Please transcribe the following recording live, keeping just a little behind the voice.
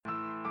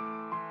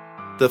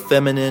The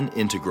Feminine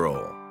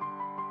Integral.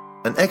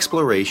 An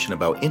exploration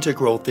about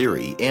integral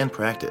theory and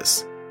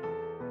practice.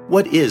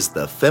 What is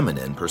the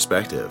feminine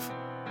perspective?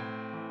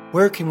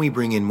 Where can we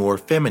bring in more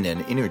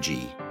feminine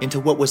energy into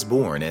what was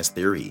born as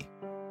theory?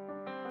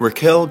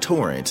 Raquel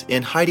Torrent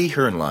and Heidi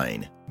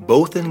Hernlein,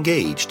 both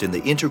engaged in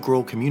the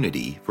integral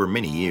community for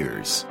many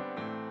years.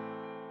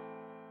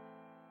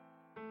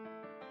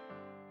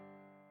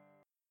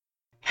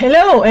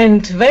 Hello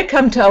and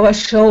welcome to our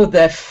show,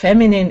 The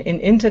Feminine in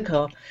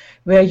Integral,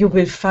 where you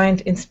will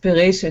find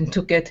inspiration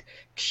to get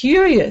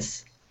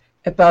curious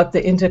about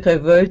the integral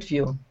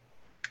worldview.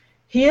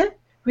 Here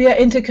we are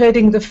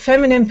integrating the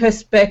feminine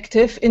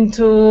perspective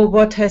into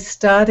what has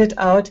started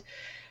out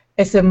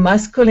as a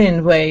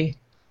masculine way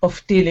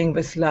of dealing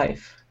with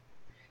life.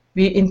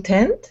 We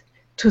intend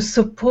to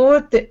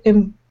support the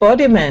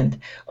embodiment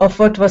of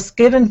what was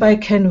given by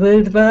Ken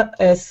Wilber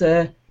as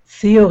a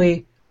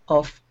theory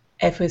of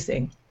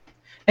everything.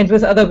 And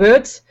with other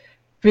words,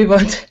 we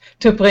want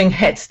to bring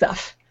head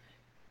stuff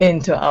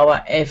into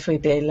our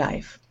everyday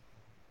life.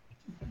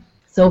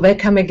 So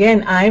welcome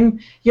again.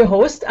 I'm your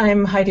host.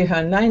 I'm Heidi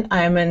Hernlein.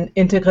 I'm an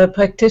integral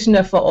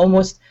practitioner for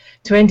almost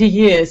 20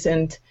 years,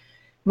 and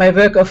my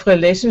work of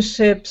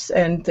relationships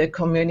and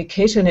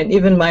communication and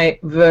even my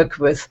work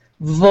with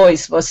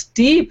voice was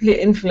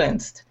deeply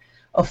influenced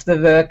of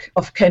the work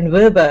of Ken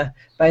Wilber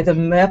by the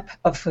map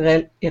of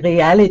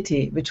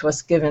reality which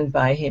was given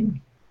by him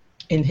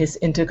in his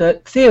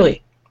integral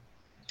theory.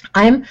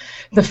 I'm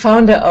the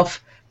founder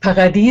of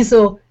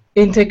Paradiso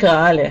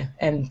Integrale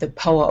and the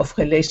power of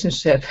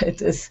relationship.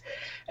 It is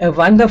a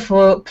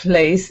wonderful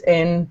place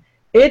in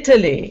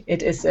Italy.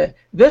 It is a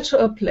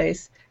virtual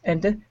place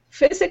and a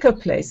physical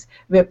place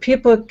where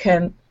people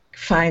can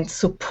find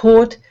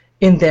support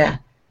in their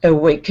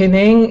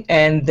awakening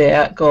and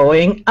their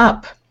growing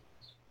up.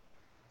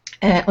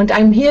 And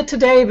I'm here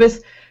today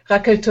with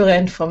Raquel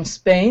Torrent from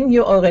Spain.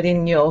 You already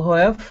know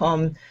her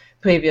from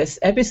previous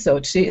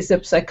episodes. She is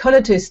a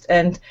psychologist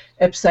and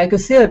a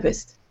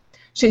psychotherapist.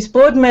 She's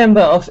board member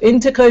of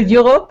Integral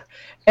Europe,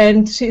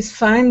 and she's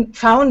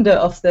founder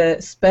of the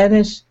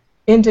Spanish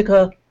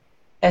Integral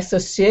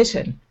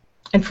Association.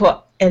 And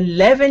for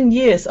 11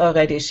 years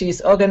already, she's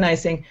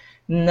organizing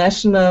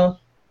national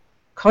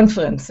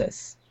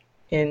conferences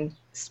in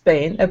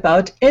Spain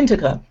about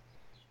integral.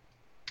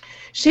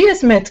 She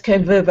has met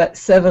Ken Wilber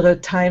several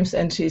times,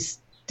 and she's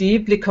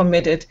deeply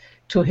committed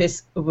to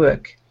his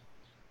work.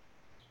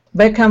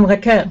 Welcome,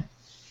 Raquel.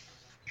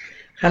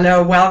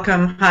 Hello,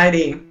 welcome,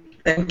 Heidi.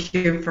 Thank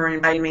you for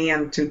inviting me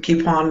and to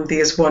keep on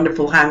these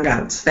wonderful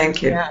hangouts.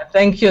 Thank you. Yeah,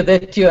 thank you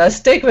that you are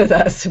stick with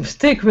us,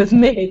 stick with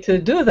me to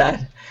do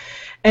that.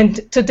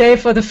 And today,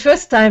 for the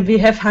first time, we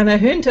have Hannah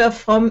Hünter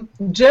from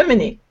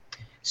Germany.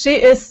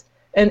 She is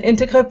an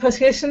integral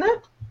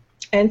practitioner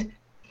and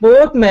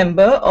board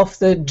member of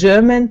the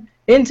German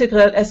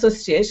Integral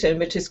Association,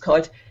 which is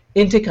called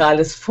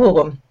Integrales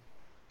Forum.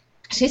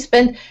 She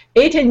spent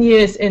 18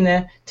 years in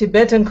a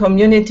Tibetan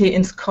community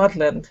in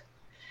Scotland,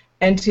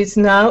 and she's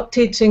now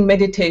teaching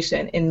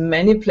meditation in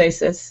many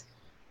places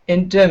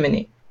in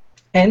Germany.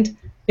 And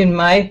in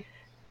my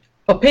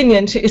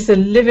opinion, she is a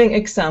living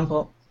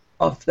example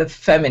of the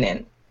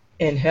feminine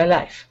in her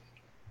life.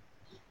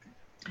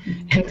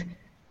 And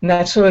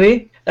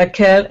naturally,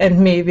 Raquel and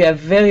me, we are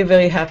very,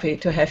 very happy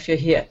to have you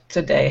here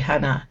today,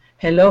 Hannah.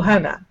 Hello,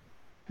 Hannah.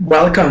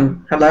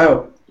 Welcome.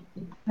 Hello.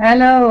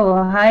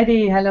 Hello,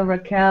 Heidi. Hello,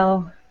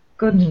 Raquel.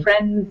 Good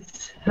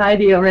friends.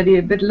 Heidi already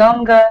a bit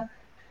longer.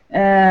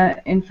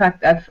 In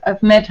fact,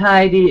 I've met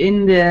Heidi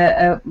in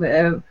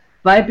the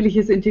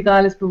weibliches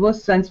integrales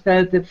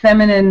Bewusstseinsfeld, the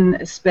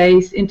feminine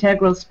space,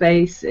 integral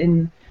space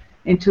in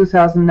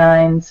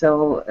 2009.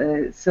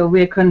 So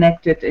we're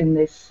connected in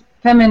this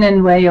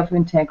feminine way of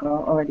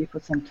integral already for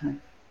some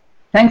time.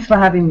 Thanks for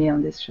having me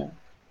on this show.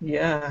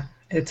 Yeah,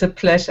 it's a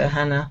pleasure,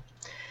 Hannah.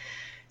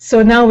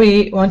 So now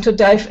we want to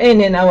dive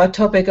in our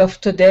topic of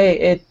today.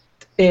 It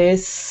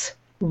is,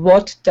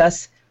 what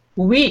does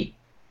we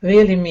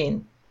really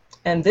mean?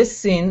 And this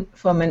seen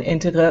from an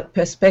integral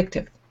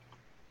perspective.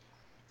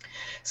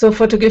 So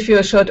to give you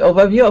a short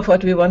overview of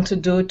what we want to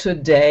do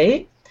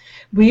today,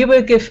 we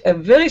will give a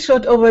very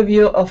short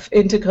overview of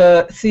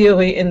integral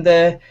theory in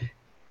the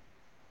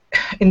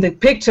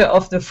picture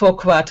of the 4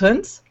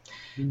 quadrants.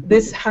 Mm-hmm.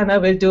 This Hannah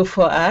will do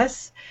for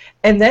us.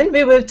 And then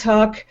we will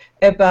talk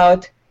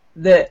about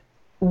the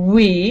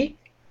we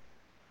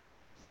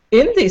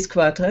in these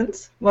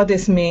quadrants, what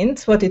it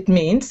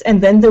means,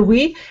 and then the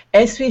we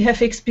as we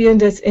have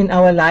experienced in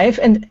our life,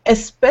 and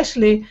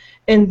especially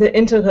in the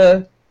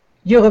Integral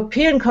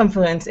European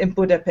Conference in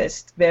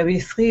Budapest, where we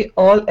 3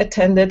 all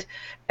attended,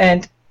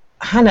 and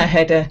Hannah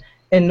had an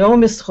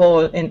enormous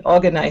role in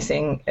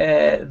organizing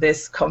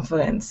this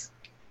conference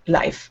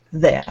live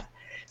there.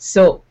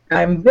 So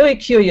I'm very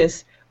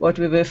curious what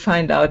we will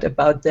find out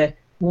about the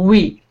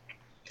we.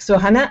 So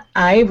Hannah,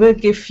 I will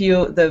give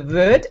you the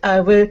word.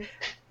 I will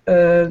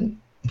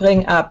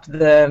bring up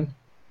the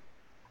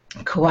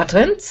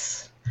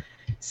quadrants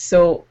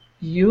so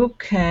you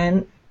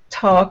can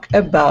talk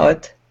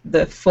about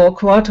the 4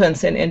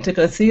 quadrants in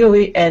integral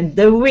theory and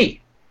the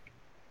we.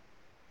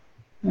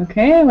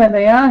 Okay, where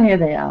they are, here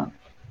they are.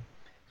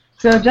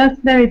 So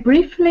just very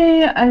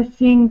briefly, I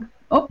think,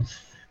 oops,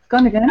 it's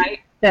gone again.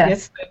 There.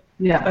 Yes,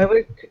 Yeah.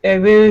 I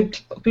will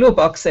glue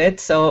box it,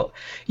 so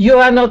you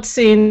are not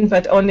seen,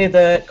 but only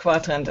the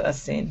quadrant are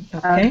seen.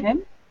 Okay.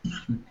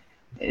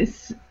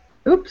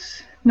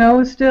 Oops.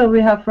 No, still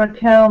we have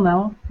Raquel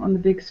now on the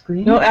big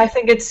screen. No, I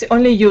think it's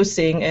only you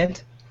seeing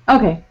it.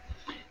 Okay,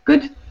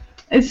 good.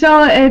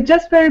 So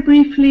just very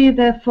briefly,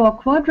 the 4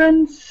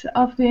 quadrants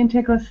of the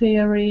integral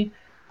theory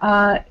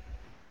are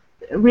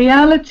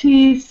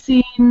reality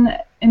seen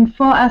in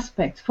 4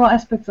 aspects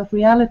of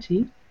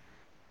reality.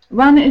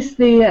 One is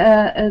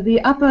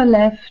the upper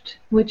left,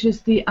 which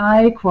is the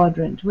I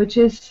quadrant, which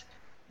is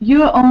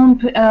your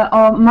own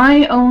or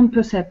my own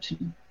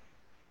perception.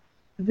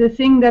 The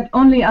thing that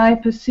only I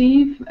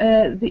perceive,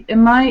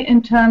 my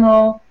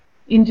internal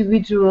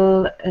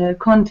individual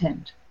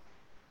content.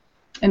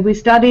 And we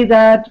study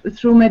that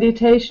through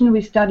meditation,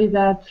 we study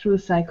that through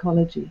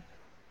psychology.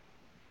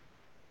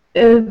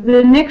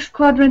 The next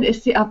quadrant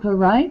is the upper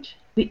right,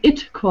 the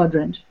it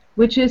quadrant,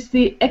 which is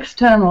the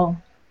external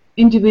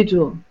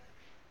individual.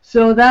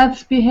 So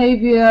that's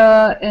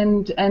behavior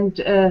and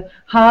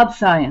hard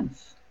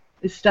science,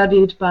 is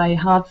studied by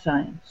hard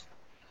science.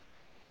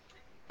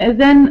 And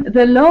then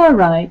the lower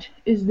right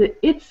is the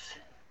it's.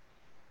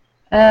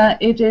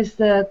 It is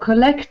the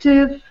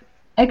collective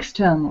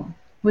external,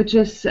 which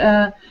is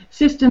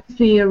system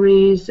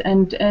theories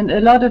and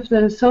a lot of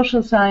the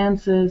social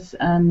sciences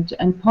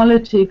and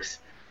politics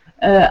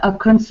are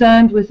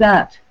concerned with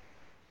that.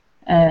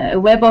 A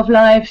web of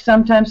life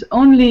sometimes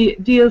only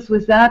deals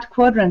with that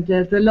quadrant,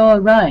 the lower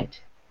right,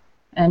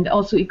 and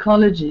also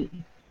ecology.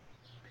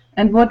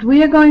 And what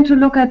we are going to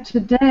look at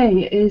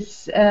today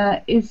is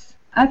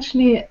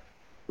actually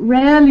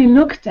rarely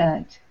looked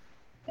at,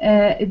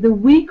 the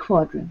we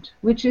quadrant,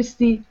 which is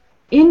the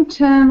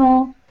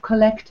internal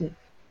collective,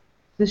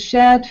 the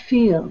shared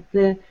field,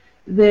 the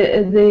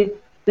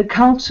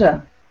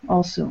culture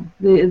also,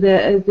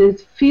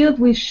 the field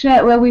we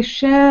share, where we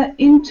share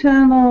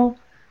internal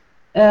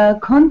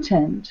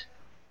content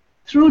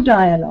through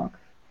dialogue,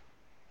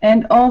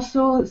 and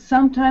also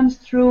sometimes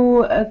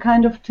through a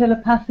kind of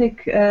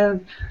telepathic,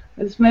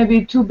 it's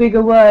maybe too big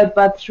a word,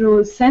 but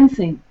through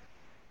sensing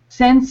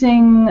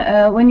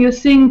when you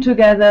sing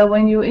together,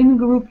 when you're in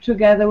group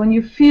together, when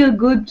you feel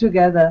good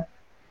together,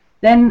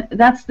 then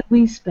that's the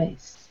we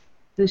space,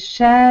 the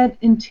shared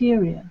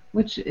interior,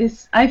 which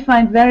is, I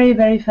find, very,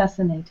 very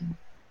fascinating.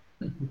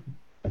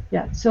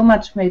 Yeah, so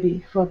much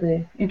maybe for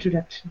the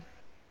introduction.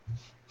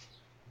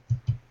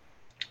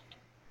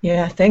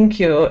 Yeah, thank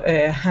you,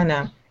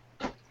 Hannah.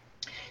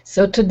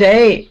 So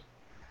today,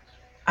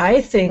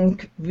 I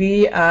think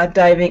we are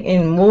diving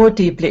in more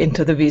deeply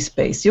into the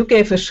V-space. You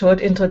gave a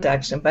short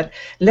introduction, but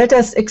let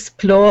us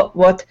explore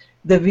what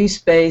the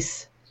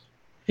V-space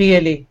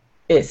really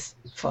is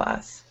for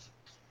us.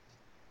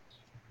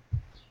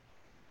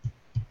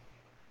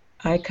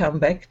 I come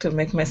back to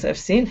make myself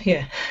seen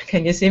here.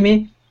 Can you see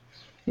me?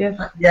 Yes.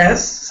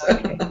 Yes.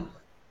 Okay.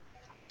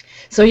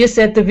 So you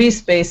said the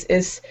V-space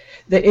is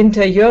the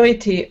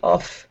interiority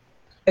of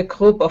a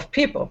group of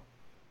people.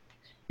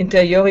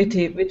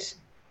 Interiority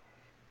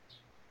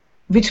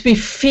which we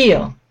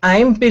feel.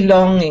 I'm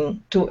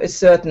belonging to a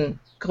certain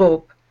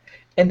group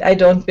and I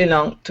don't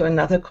belong to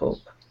another group.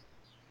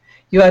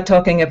 You are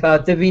talking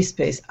about the we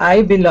space.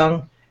 I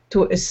belong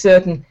to a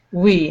certain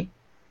we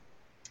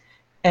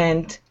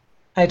and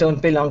I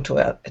don't belong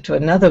to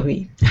another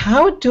we.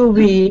 How do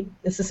we,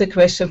 this is a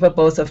question for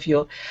both of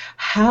you,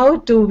 how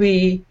do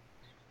we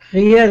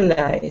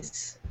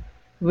realize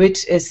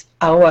which is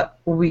our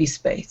we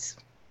space?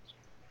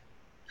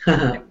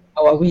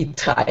 Our we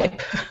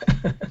tribe.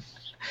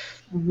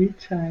 We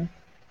try.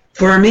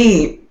 For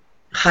me,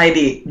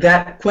 Heidi,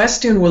 that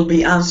question will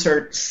be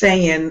answered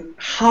saying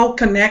how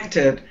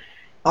connected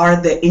are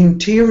the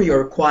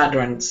interior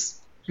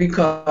quadrants,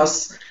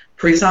 because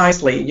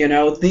precisely, you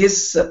know,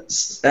 this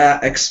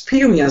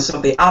experience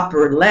of the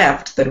upper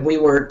left that we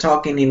were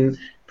talking in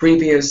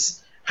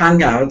previous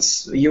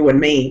hangouts, you and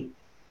me,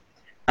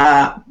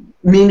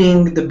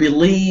 meaning the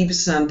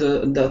beliefs and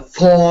the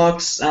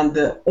thoughts and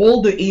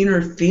all the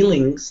inner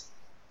feelings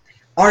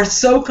are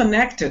so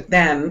connected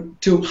then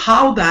to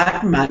how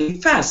that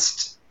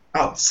manifests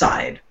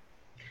outside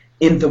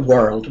in the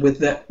world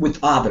with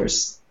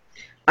others.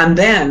 And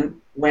then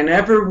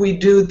whenever we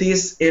do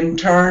this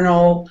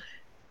internal,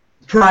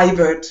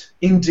 private,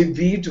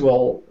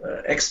 individual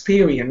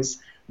experience,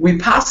 we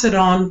pass it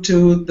on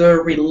to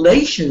the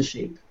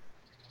relationship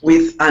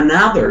with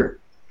another.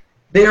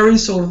 There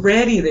is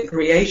already the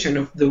creation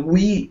of the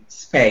we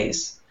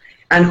space,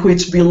 and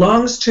which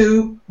belongs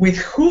to with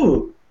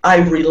who I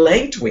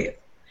relate with.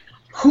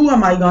 Who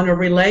am I going to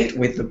relate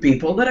with? The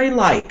people that I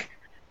like,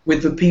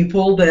 with the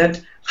people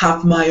that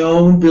have my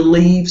own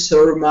beliefs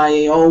or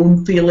my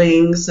own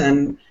feelings,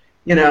 and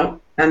you know,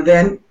 and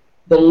then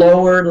the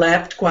lower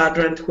left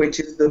quadrant, which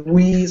is the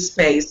we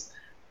space,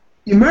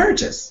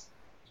 emerges,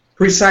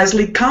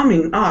 precisely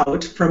coming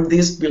out from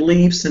these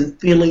beliefs and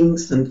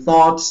feelings and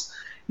thoughts,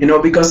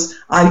 because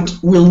I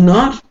will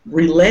not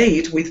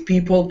relate with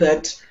people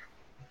that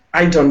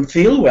I don't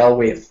feel well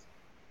with.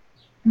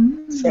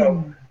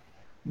 So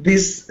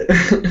this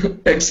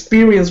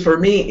experience for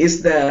me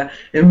is the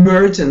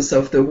emergence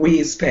of the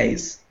we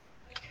space.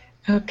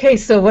 Okay,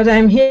 so what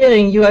I'm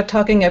hearing, you are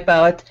talking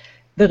about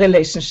the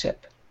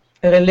relationship.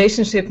 A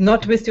relationship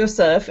not with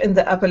yourself in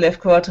the upper left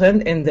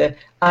quadrant, in the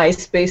I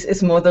space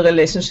is more the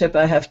relationship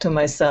I have to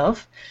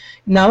myself.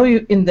 Now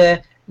in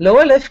the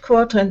lower left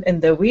quadrant, in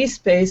the we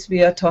space,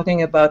 we are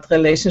talking about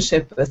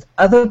relationship with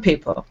other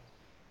people.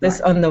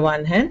 This on the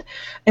one hand.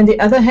 And the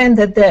other hand,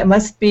 that there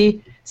must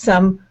be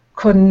some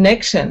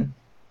connection,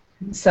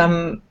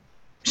 some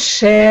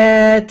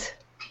shared,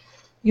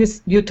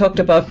 you talked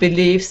about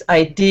beliefs,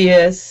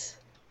 ideas.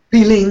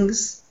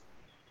 Feelings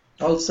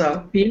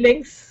also.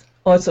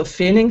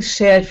 Feelings,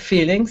 shared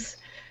feelings.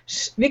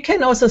 We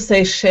can also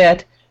say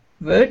shared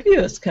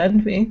worldviews,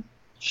 can't we?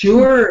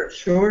 Sure.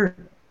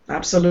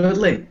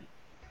 Absolutely.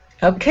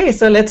 Okay,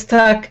 so let's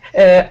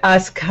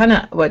ask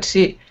Hannah what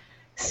she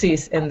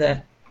sees in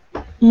the...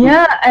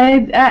 Yeah,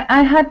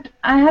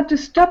 I had to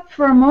stop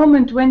for a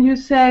moment when you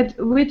said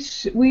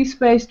which we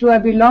space do I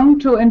belong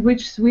to and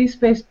which we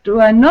space do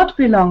I not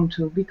belong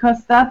to,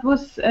 because that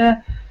was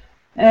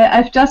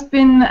I've just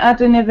been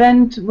at an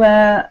event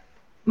where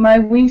my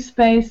we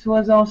space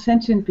was all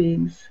sentient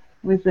beings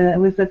with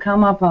the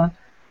Karmapa.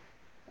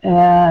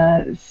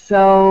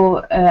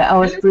 So I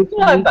was Tell us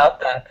more about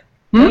that.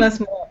 Tell us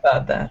more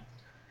about that.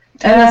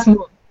 Tell us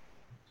more.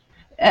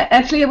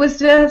 Actually, it was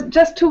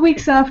just 2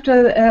 weeks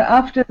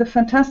after the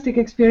fantastic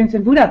experience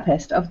in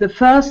Budapest of the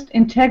first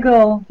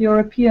integral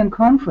European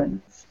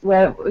conference,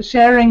 where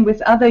sharing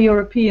with other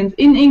Europeans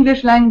in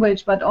English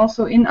language, but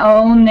also in our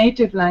own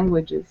native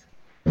languages.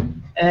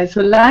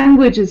 So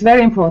language is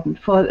very important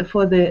for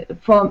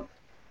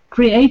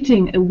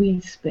creating a we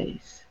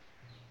space.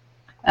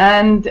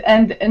 And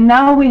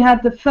now we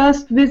had the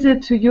first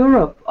visit to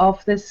Europe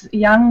of this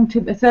young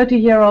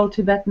 30-year-old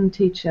Tibetan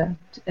teacher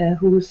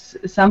who's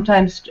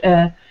sometimes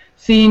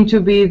seen to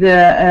be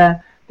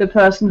the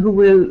person who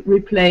will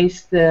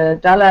replace the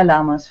Dalai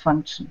Lama's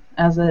function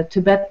as a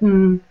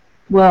Tibetan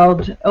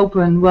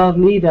open world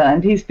leader.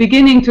 And he's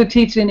beginning to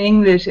teach in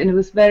English, and it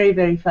was very,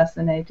 very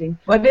fascinating.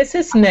 What is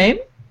his name?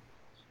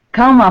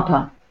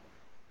 Karmapa.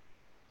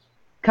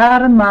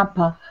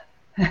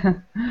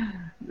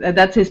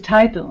 That's his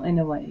title, in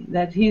a way.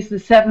 That he's the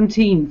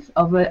 17th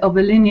of a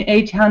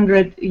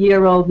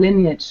 800-year-old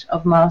lineage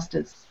of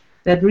masters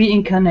that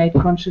reincarnate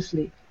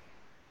consciously,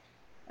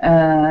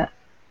 and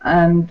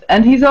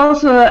he's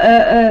also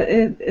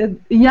a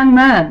young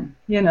man,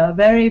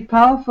 very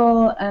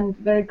powerful and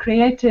very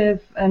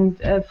creative and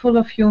full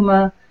of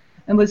humor,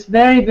 and was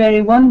very,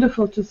 very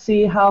wonderful to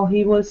see how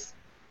he was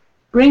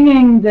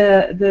bringing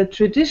the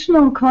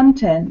traditional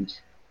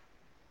content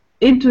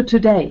into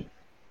today.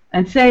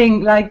 And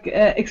saying,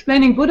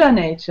 explaining Buddha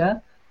nature,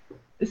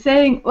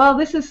 saying, well,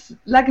 this is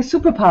like a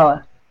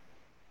superpower.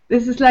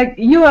 This is like,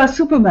 you are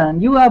Superman,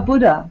 you are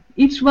Buddha.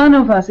 Each one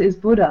of us is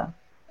Buddha.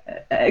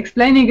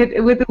 Explaining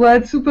it with the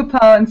word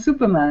superpower and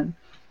Superman,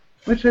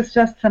 which was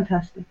just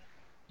fantastic.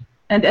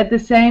 And at the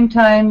same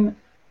time,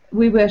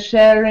 we were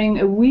sharing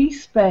a we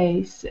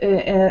space.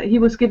 He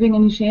was giving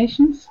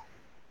initiations,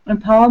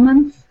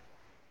 empowerments,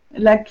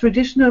 like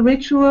traditional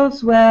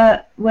rituals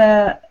where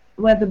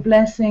the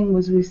blessing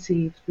was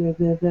received,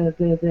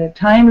 the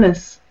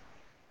timeless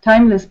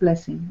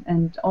blessing,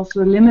 and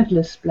also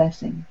limitless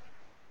blessing.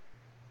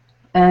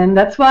 And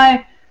that's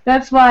why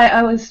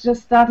I was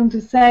just starting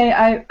to say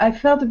I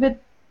felt a bit,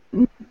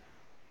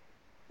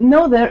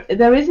 no,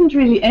 there isn't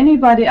really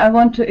anybody I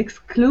want to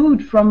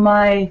exclude from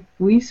my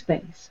we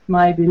space,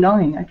 my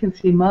belonging. I can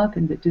see Mark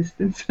in the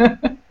distance.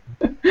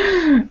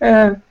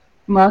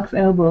 Mark's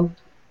elbow.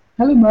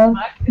 Hello, Mark.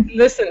 Mark is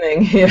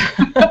listening here.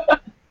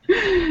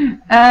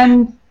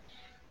 And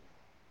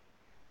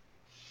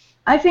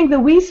I think the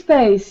we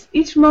space,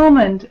 each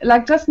moment,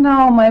 like just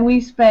now, my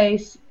we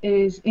space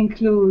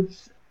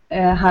includes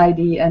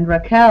Heidi and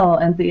Raquel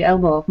and the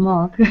elbow of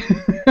Mark,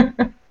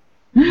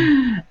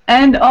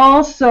 and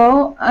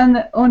also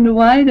on a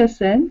wider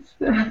sense,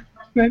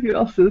 maybe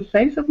also the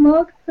face of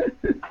Mark.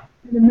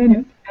 In a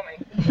minute.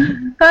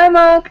 Hi,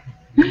 Mark.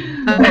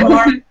 Hi,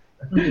 Mark.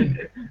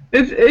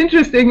 It's an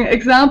interesting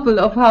example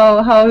of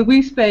how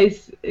we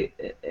space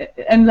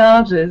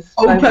enlarges.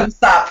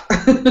 Opens up.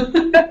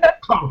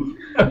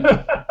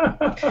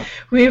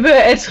 We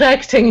were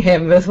attracting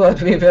him with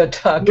what we were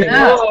talking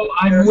about. Oh,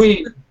 I'm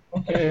we.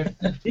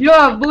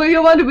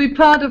 You want to be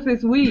part of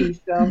his we.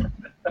 So.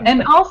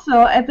 And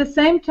also, at the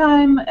same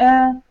time,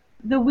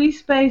 the we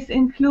space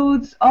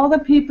includes all the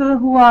people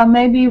who are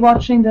maybe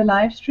watching the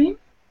live stream.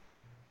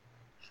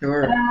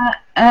 Sure.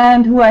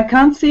 And who I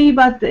can't see,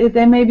 but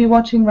they may be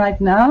watching right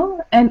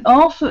now. And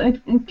also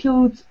it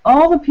includes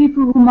all the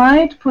people who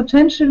might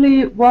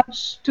potentially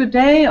watch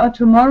today or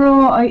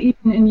tomorrow or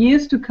even in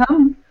years to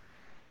come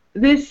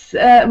this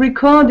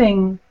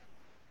recording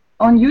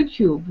on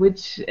YouTube,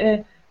 which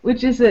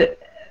is a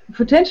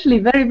potentially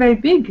very, very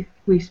big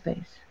we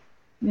space.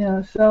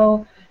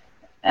 So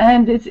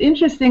And it's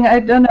interesting, I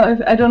don't know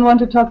if I don't want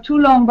to talk too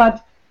long,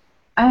 but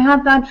I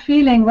had that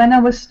feeling when I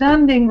was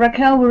standing,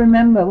 Raquel will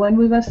remember, when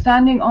we were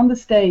standing on the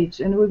stage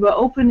and we were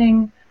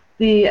opening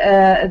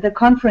the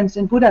conference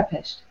in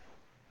Budapest.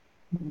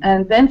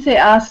 And then they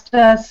asked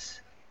us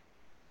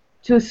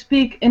to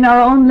speak in our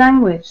own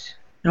language.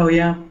 Oh,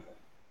 yeah.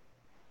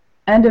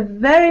 And a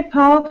very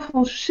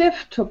powerful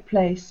shift took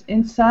place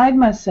inside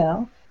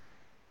myself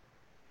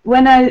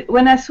when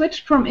I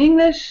switched from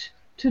English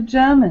to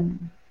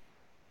German.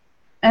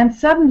 And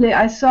suddenly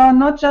I saw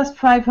not just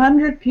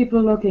 500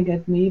 people looking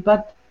at me,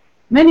 but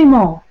many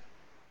more.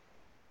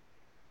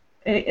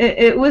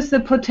 It was the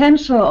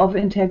potential of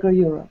Integral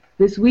Europe.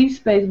 This we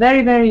space,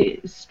 very, very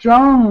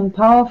strong,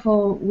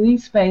 powerful we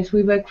space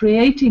we were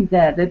creating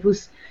there that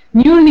was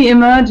newly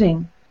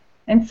emerging.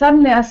 And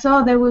suddenly I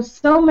saw there was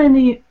so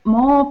many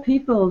more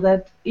people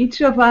that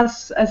each of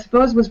us, I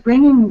suppose, was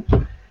bringing.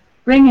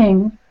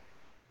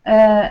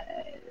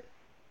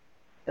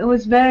 It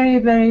was very,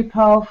 very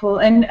powerful,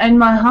 and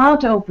my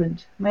heart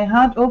opened. My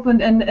heart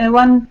opened, and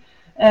one,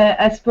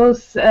 I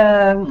suppose,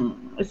 a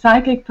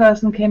psychic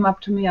person came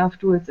up to me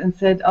afterwards and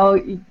said, "Oh,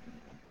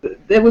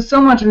 there was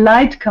so much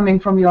light coming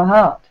from your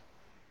heart."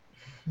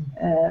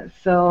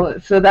 So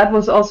that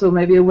was also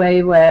maybe a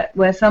way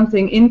where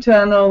something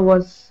internal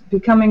was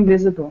becoming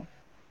visible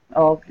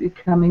or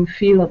becoming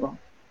feelable.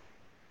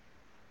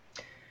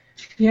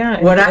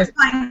 Yeah.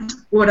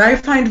 What I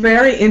find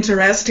very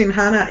interesting,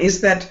 Hannah,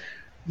 is that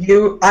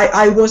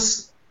I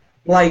was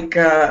like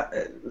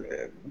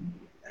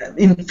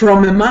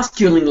from a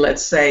masculine,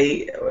 let's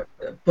say,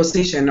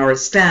 position or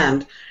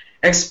stand,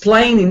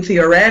 explaining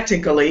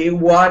theoretically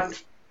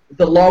what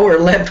the lower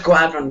left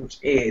quadrant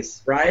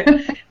is, right?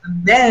 And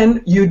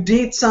then you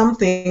did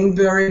something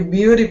very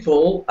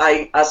beautiful.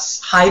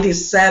 As Heidi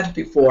said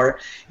before,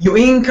 you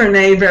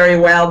incarnate very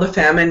well the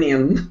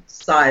feminine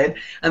side,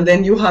 and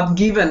then you have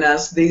given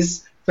us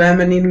this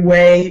feminine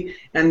way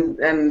and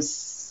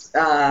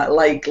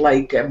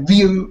like a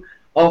view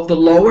of the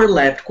lower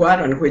left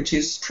quadrant, which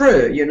is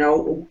true, you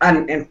know,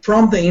 and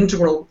from the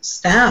integral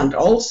stand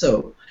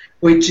also,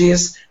 which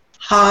is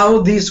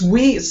how this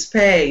we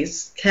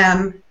space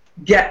can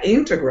get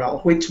integral,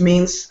 which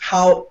means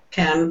how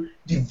can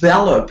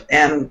develop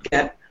and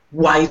get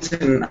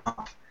widen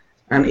up.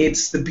 And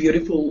it's the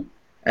beautiful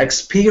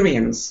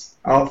experience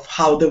of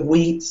how the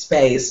we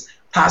space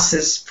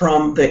passes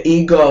from the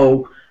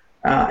ego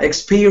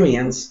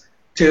experience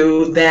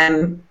to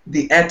then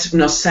the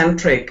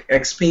ethnocentric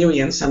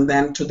experience, and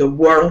then to the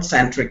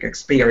world-centric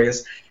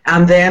experience,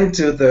 and then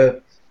to the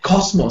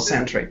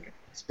cosmocentric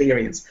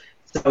experience.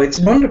 So it's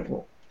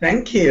wonderful.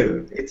 Thank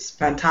you. It's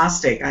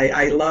fantastic.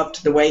 I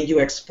loved the way you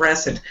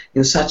express it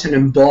in such an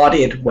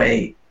embodied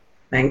way.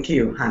 Thank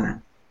you,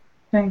 Hannah.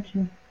 Thank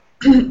you.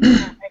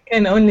 I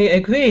can only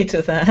agree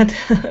to that,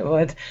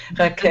 what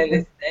Raquel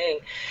is saying.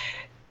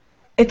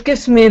 It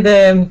gives me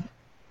the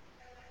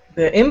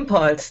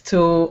impulse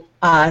to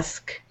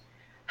ask,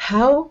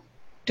 how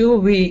do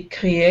we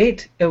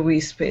create a we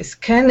space?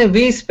 Can a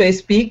we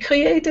space be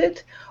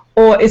created,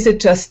 or is it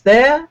just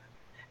there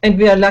and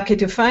we are lucky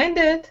to find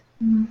it?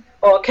 Mm.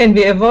 Or can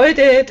we avoid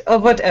it, or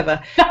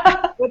whatever?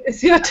 What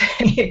is your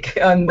take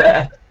on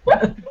that?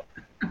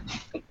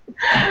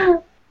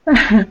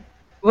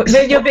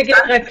 Will you begin,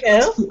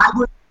 Raquel?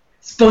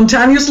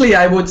 Spontaneously,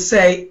 I would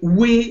say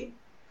we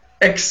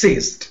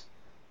exist.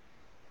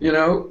 You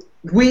know,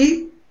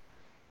 we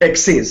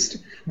exist.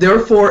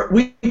 Therefore,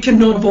 we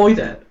cannot avoid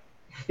it.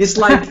 It's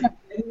like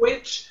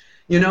language.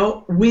 You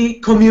know,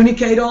 we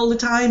communicate all the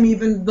time,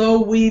 even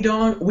though we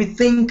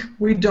think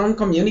we don't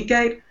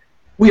communicate.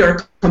 We are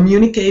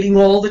communicating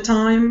all the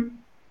time,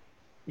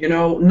 you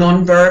know,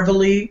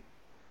 non-verbally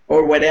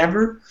or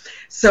whatever.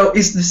 So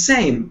it's the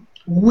same.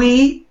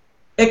 We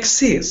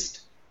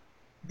exist.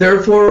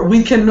 Therefore,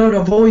 we cannot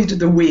avoid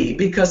the we,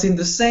 because in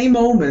the same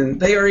moment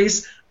there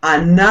is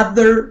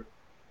another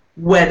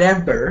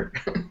whatever.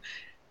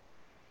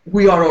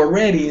 We are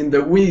already in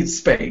the we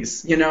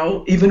space, you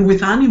know, even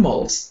with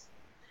animals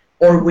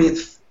or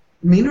with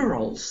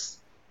minerals.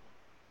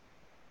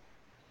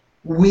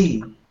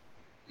 We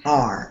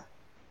are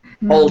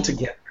all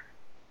together.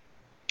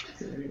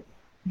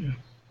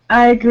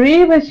 I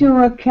agree with you,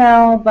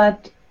 Raquel,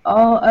 but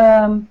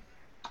I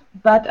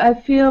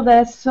feel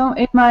there's so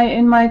in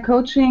my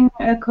coaching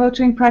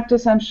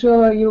practice. I'm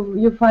sure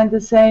you find the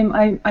same.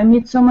 I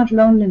meet so much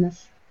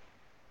loneliness.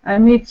 I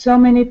meet so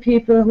many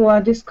people who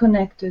are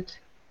disconnected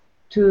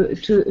to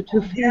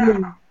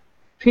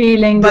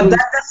feeling. But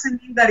that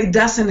doesn't mean that it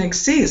doesn't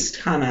exist,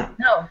 Hannah.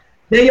 No.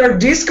 They are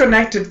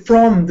disconnected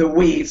from the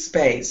we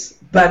space,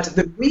 but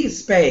the we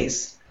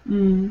space,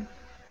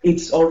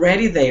 it's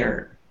already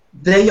there.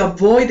 They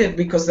avoid it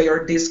because they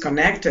are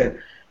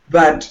disconnected,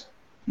 but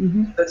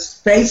the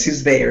space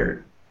is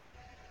there.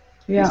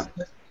 Yeah.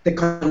 It's the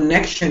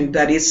connection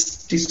that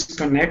is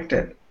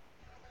disconnected.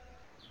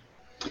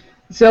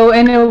 So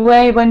in a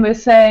way, when we're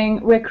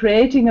saying we're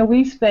creating a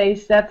we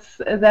space, that's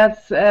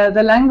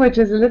the language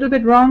is a little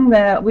bit wrong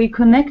there. We're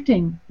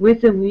connecting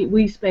with the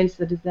we space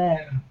that is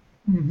there.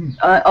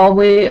 or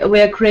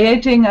we're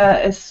creating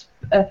a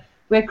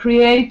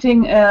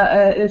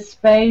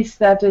space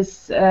that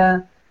is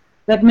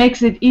that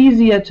makes it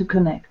easier to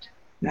connect.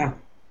 Yeah.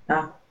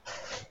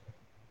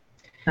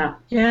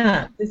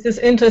 Yeah, this is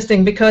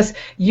interesting because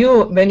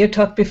you, when you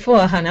talked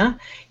before, Hannah,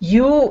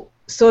 you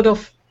sort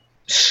of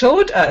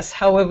showed us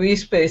how a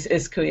V-space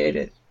is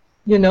created.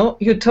 You know,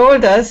 you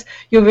told us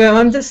you were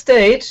on the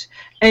stage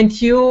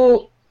and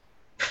you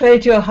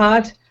felt your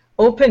heart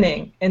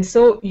opening, and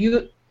so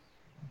you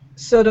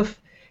sort of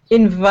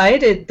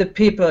invited the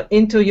people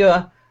into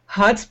your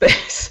heart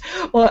space.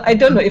 Or I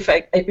don't know if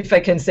I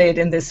can say it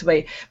in this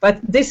way, but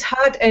this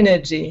heart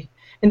energy.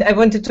 And I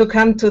wanted to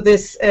come to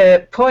this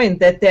point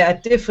that there are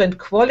different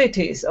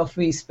qualities of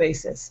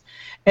V-spaces.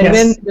 And Yes.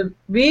 when the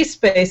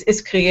V-space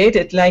is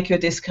created like you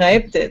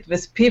described it,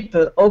 with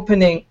people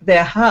opening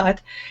their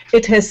heart,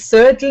 it has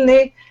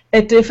certainly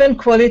a different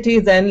quality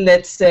than,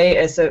 let's say,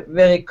 as a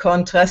very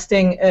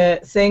contrasting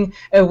thing,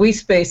 a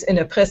V-space in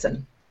a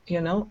prison.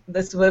 You know,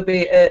 this will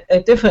be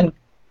a different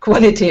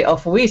quality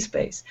of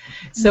V-space.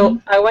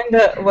 So I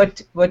wonder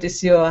what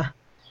is your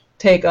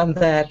take on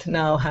that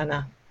now,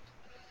 Hannah?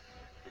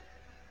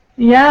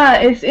 Yeah,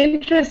 it's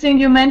interesting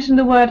you mentioned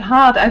the word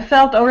heart. I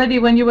felt already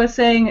when you were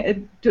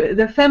saying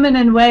the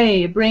feminine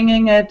way,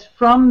 bringing it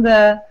from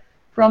the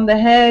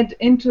head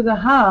into the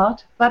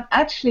heart, but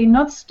actually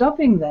not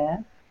stopping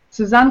there.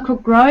 Suzanne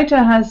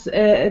Cook-Reuter has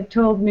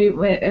told me,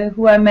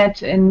 who I met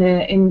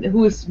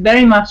who is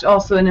very much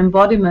also an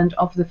embodiment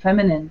of the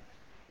feminine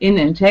in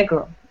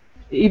Integral.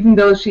 Even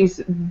though she's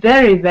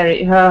very,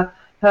 very, her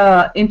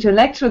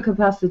intellectual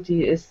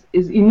capacity is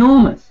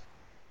enormous.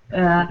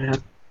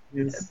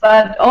 Yes.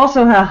 But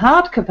also her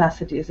heart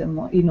capacity is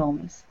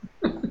enormous.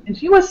 And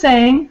she was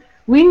saying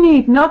we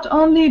need not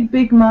only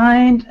big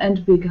mind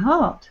and big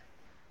heart,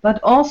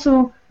 but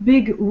also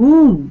big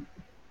womb.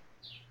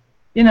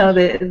 You know,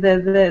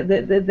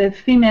 the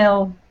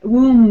female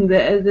womb,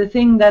 the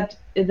thing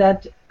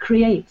that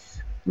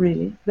creates,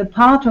 really, the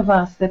part of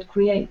us that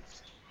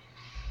creates.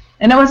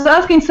 And I was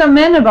asking some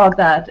men about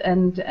that,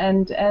 and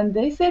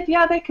they said,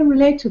 yeah, they can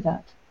relate to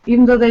that,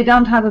 even though they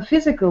don't have a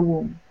physical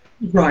womb.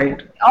 Right.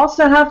 They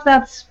also have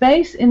that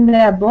space in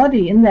their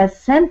body, in their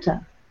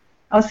center.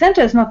 Our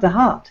center is not the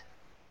heart.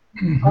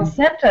 Our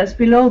center is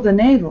below the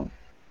navel.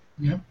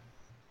 Yep.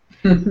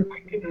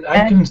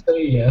 I can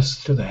say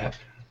yes to that.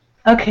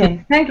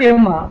 Okay, thank you,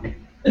 Mark.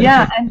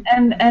 Yeah,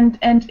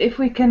 and if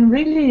we can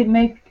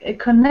really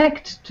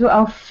connect to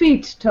our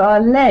feet, to our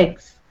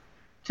legs,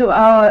 to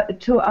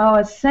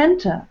our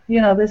center,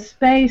 you know, the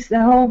space,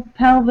 the whole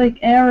pelvic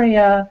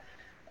area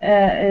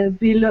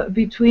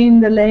between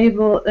the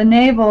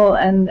navel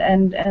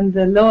and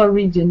the lower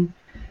region,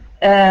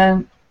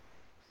 and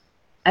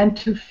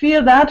to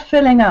feel that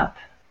filling up,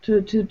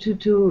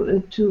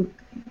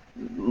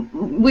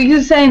 we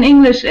use say in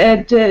English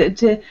at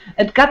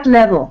gut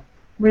level,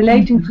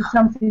 relating to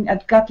something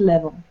at gut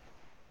level,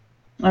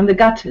 and the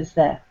gut is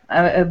there.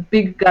 A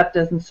big gut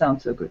doesn't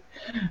sound so good,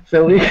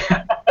 so we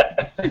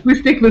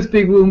stick with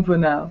big womb for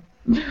now.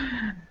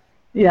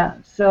 Yeah.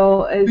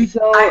 So.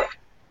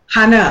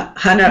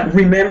 Hannah,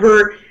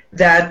 remember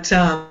that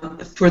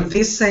for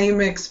this same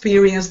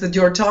experience that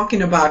you're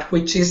talking about,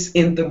 which is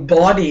in the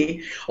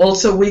body,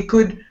 also we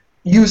could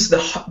use the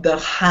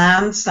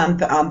hands and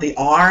the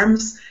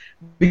arms,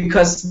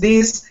 because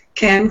this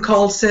Ken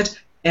calls it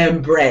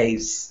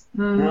embrace.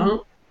 You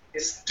know?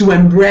 It's to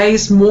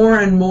embrace more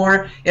and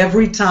more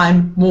every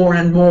time, more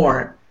and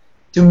more,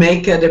 to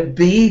make it a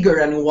bigger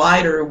and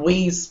wider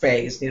we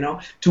space. You know,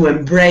 to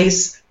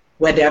embrace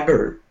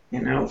whatever.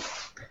 You know.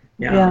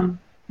 Yeah.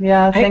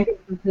 Yeah, thank you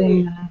for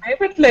saying that. I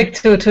would like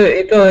to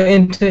go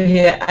into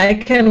here. I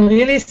can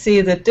really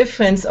see the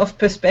difference of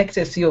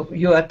perspectives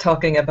you are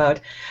talking about.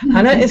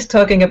 Hannah is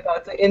talking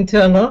about the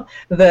internal,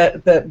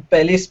 the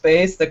belly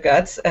space, the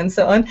guts, and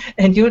so on,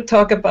 and you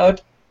talk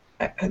about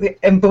the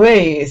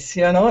embrace,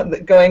 you know,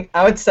 going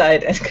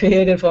outside and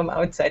created from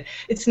outside.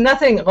 It's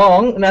nothing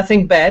wrong,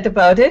 nothing bad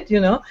about it, you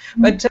know,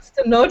 but just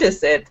to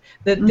notice it,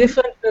 the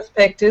different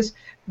perspectives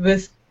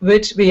with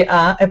which we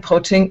are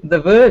approaching the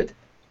world.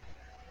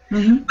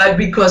 But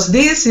because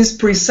this is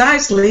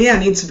precisely,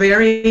 and it's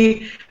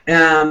very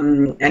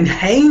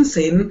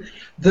enhancing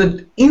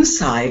the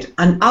inside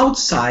and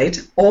outside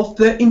of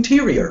the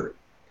interior,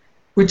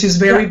 which is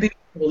very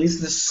beautiful. It's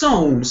the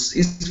zones,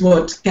 is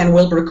what Ken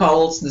Wilber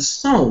calls the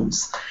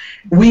zones.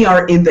 We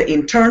are in the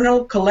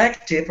internal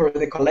collective, or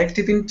the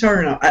collective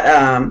internal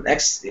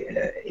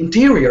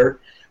interior,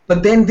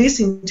 but then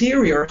this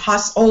interior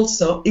has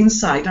also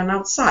inside and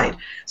outside.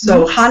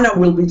 So Hannah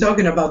will be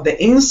talking about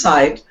the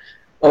inside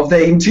of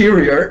the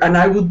interior, and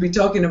I would be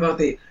talking about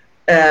the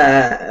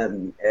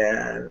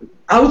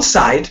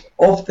outside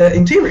of the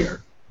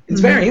interior. It's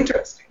very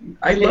interesting.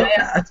 I love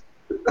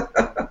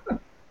that.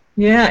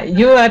 Yeah,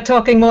 you are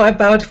talking more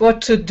about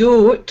what to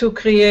do to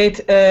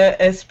create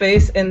a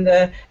space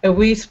a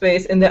we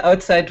space in the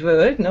outside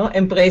world, no?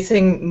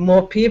 Embracing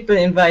more people,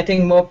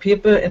 inviting more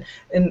people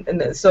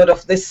in sort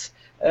of this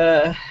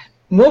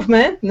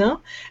movement,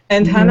 no?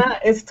 And Hannah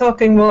is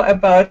talking more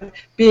about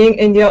being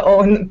in your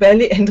own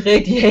belly and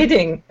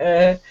radiating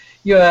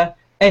your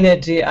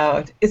energy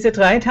out. Is it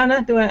right,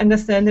 Hannah? Do I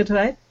understand it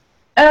right?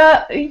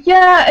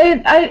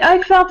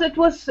 I felt it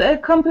was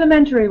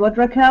complementary what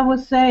Raquel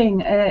was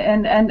saying,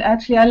 and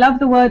actually I love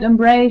the word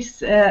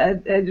embrace.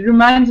 It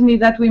reminds me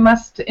that we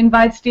must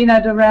invite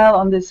Stina Dorrell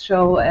on this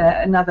show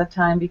another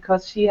time,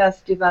 because she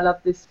has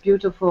developed this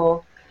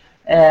beautiful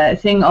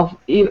thing of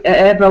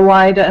ever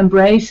wider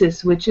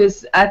embraces, which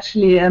is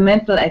actually a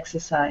mental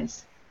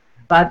exercise.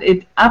 But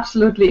it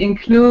absolutely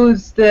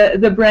includes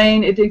the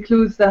brain, it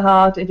includes the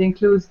heart, it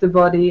includes the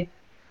body,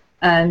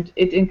 and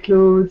it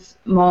includes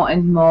more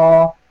and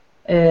more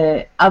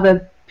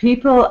other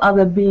people,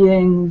 other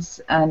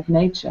beings, and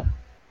nature.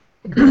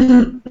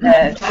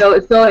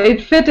 So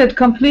it fitted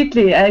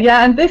completely.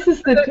 And this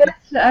is the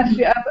text.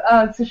 Actually,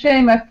 it's a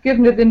shame I've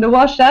given it in the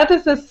wash. That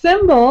is a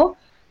symbol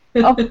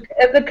of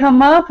the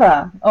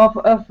Karmapa.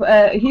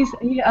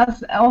 He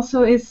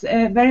also is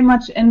very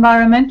much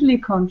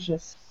environmentally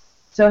conscious.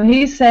 So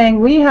he's saying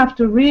we have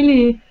to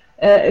really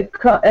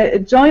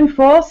join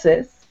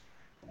forces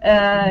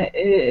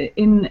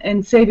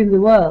in saving the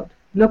world,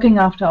 looking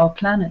after our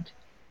planet.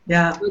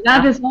 Yeah. So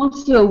that is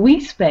also a we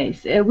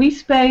space,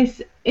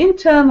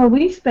 internal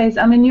we space.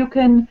 I mean, you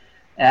can.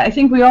 I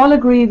think we all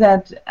agree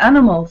that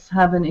animals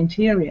have an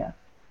interior.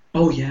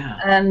 Oh yeah.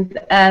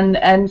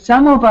 And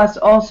some of us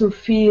also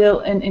feel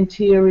an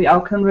interior,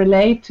 or can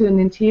relate to an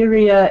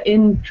interior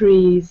in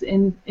trees,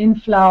 in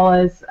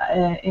flowers,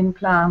 in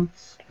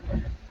plants,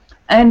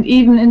 and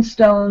even in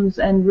stones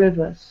and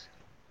rivers.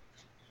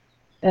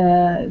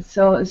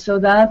 So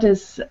that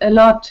is a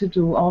lot to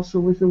do also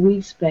with the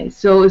we space.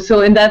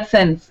 So in that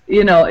sense,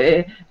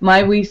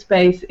 my we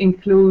space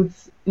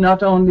includes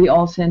not only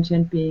all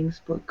sentient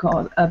beings,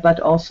 but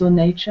also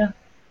nature.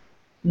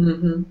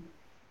 Mm-hmm.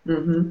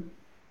 Mm-hmm.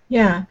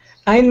 Yeah,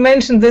 I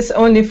mentioned this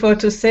only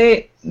to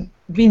say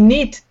we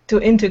need to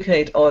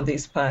integrate all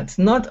these parts,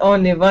 not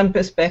only one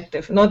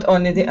perspective, not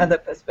only the other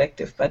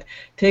perspective, but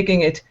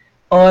taking it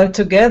all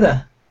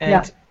together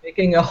and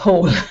making a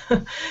whole.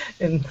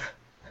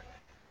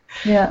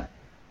 Yeah.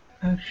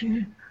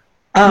 Okay.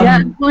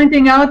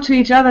 Pointing out to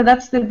each other,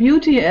 that's the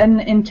beauty and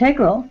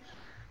integral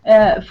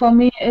for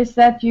me, is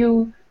that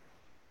you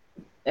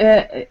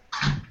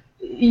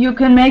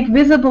can make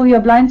visible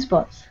your blind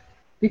spots.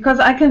 Because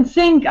I can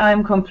think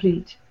I'm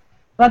complete,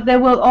 but there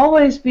will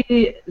always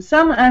be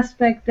some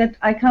aspect that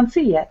I can't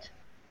see yet.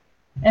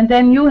 And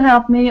then you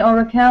help me, or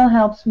Raquel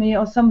helps me,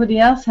 or somebody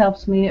else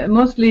helps me.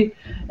 Mostly,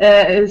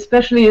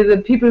 especially the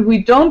people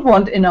we don't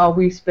want in our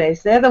we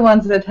space. They're the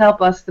ones that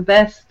help us the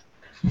best.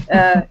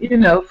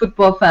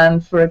 Football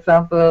fans, for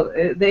example,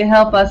 they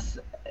help us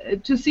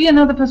to see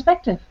another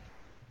perspective.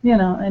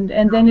 And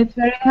then it's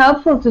very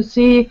helpful to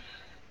see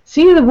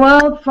the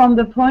world from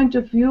the point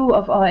of view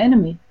of our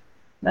enemy.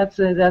 That's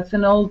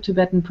an old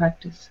Tibetan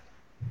practice.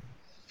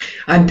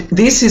 And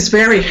this is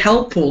very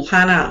helpful,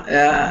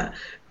 Hannah,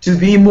 to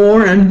be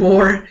more and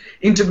more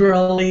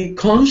integrally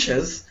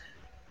conscious,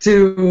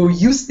 to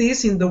use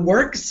this in the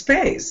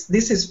workspace.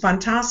 This is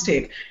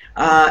fantastic.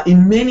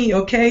 In many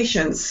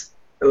occasions,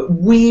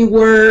 we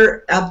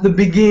were at the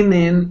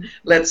beginning,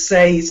 let's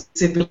say,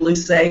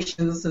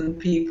 civilizations and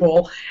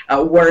people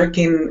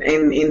working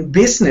in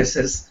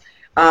businesses.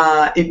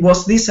 It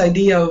was this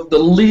idea of the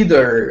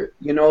leader,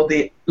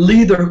 the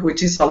leader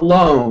which is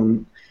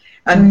alone.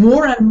 And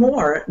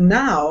more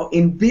now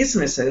in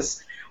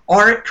businesses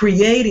are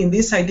creating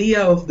this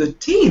idea of the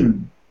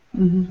team,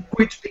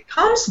 which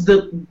becomes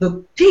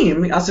the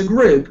team as a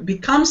group,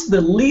 becomes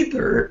the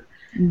leader,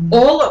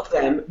 all of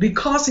them,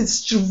 because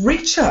it's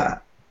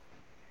richer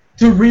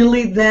to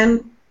really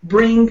then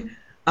bring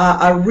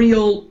a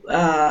real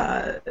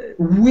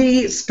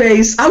we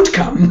space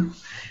outcome,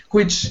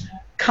 which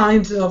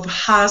kind of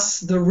has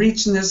the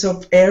richness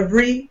of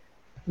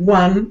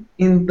everyone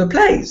in the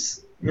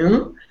place.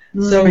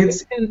 So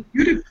it's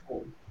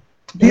beautiful.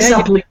 This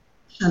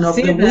application of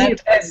the we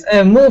as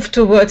a move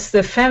towards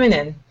the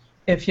feminine,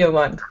 if you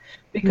want,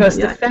 because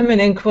the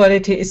feminine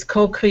quality is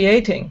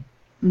co-creating.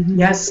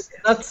 Yes.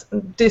 Not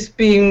just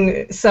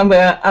being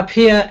somewhere up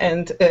here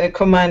and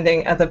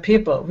commanding other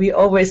people. We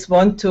always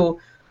want to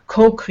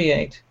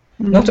co-create.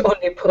 Not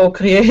only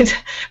procreate,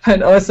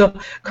 but also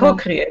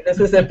co-create. This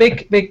is a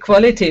big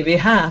quality we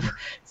have.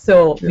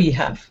 So we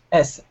have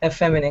as a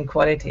feminine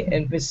quality,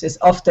 and which is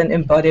often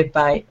embodied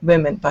by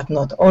women, but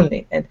not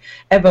only. And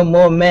ever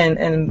more men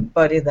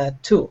embody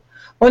that too.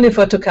 Only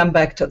to come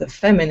back to the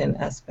feminine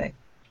aspect.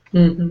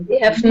 We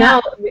have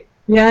now,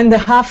 we are in the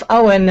half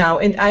hour now,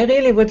 and I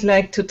really would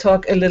like to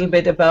talk a little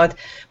bit about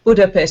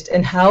Budapest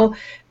and how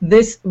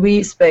this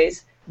we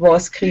space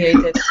was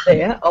created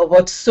there, or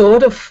what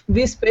sort of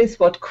space,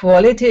 what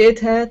quality it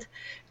had,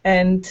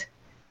 and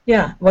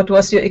what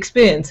was your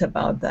experience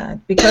about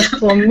that? Because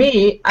for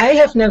me, I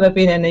have never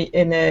been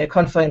in a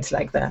conference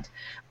like that.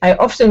 I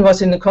often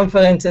was in the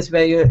conferences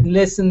where you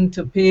listen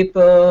to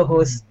people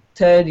who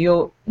tell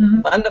you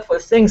wonderful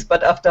things,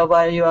 but after a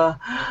while you are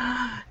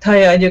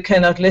tired, you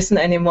cannot listen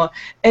anymore.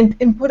 And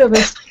in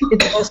Budapest,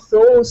 it was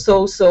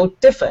so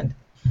different.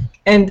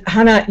 And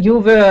Hannah, you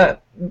were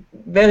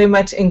very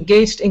much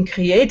engaged in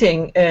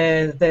creating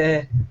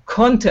the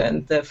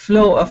content, the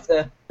flow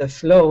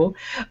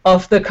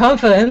of the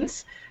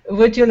conference.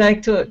 Would you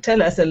like to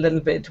tell us a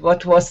little bit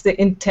what was the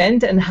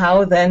intent and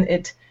how then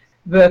it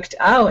worked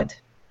out?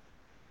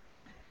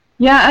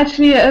 Yeah,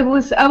 actually, I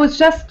was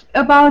just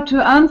about to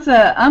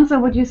answer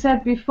what you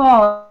said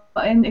before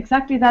in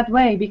exactly that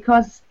way,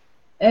 because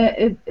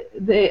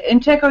the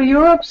Integral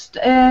Europe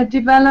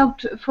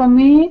developed for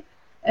me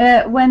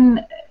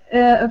when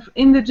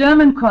in the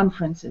German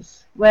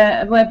conferences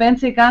where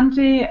Bence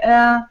Ganti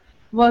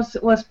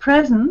was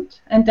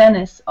present, and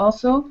Dennis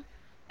also.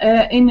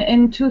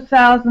 In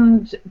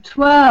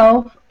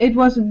 2012, it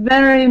was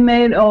very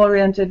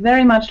male-oriented,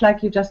 very much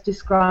like you just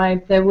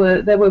described. There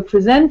were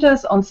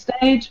presenters on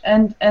stage,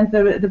 and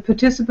the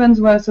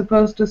participants were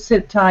supposed to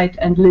sit tight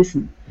and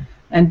listen,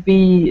 and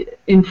be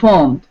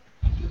informed.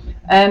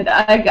 And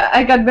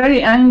I got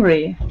very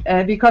angry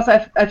because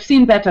I've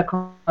seen better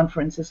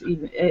conferences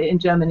even in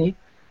Germany.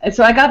 And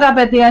so I got up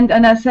at the end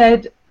and I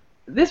said,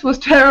 this was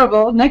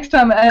terrible. Next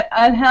time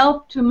I'll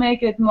help to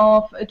make it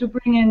more, to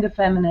bring in the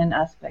feminine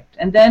aspect.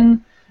 And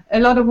then a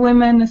lot of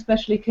women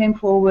especially came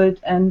forward.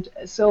 And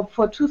so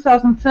for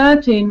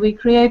 2013, we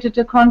created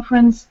a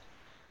conference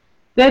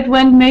that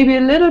went maybe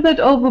a little bit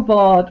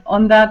overboard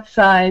on that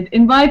side,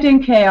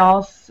 inviting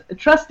chaos,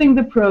 trusting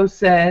the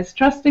process,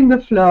 trusting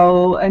the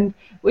flow. And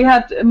we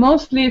had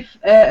mostly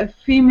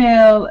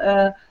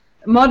female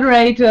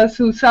moderators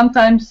who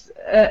sometimes,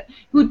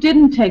 who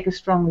didn't take a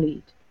strong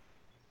lead.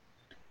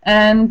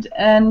 And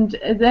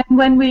then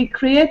when we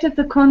created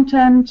the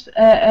content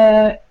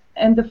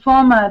and the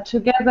format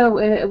together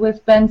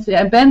with Bence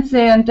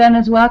and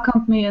Dennis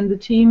welcomed me in the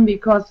team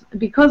because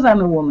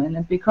I'm a woman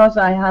and because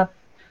I have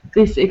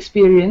this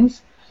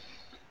experience.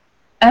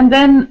 And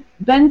then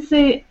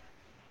Bence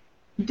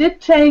did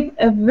take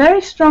a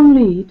very strong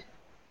lead,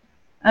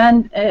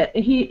 and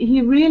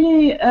he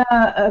really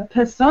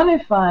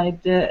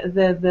personified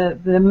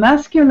the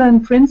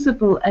masculine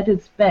principle at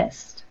its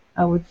best,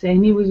 I would say,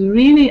 and he was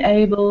really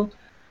able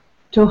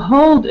to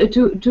hold,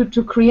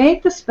 to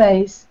create the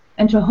space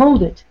and to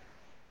hold it,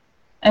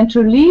 and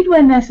to lead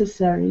when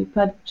necessary,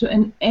 but to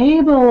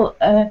enable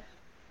a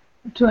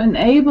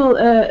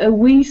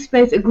we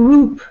space, a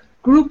group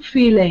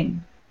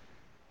feeling,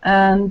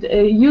 and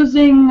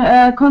using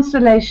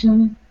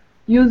constellation,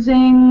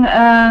 using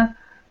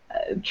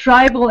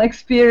tribal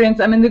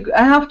experience. I mean,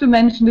 I have to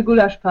mention the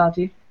goulash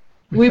party.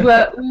 We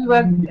were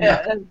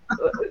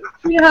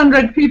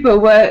 300 people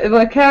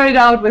were carried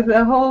out with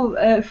a whole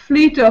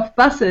fleet of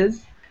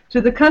buses to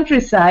the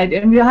countryside,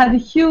 and we had a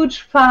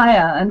huge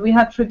fire, and we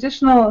had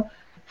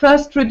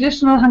first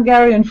traditional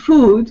Hungarian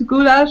food,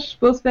 goulash,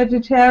 both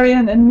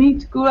vegetarian and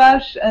meat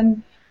goulash,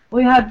 and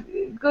we had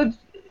good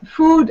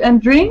food and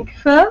drink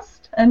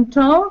first and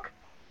talk,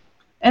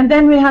 and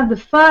then we had the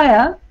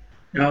fire.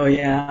 Oh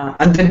yeah,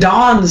 and the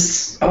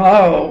dance.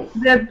 Oh,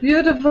 the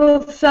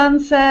beautiful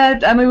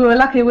sunset. I mean, we were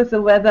lucky with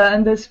the weather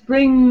and the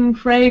spring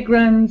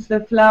fragrance, the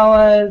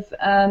flowers,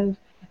 and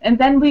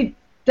then we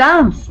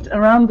danced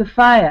around the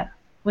fire.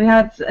 We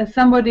had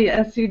somebody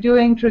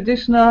doing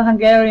traditional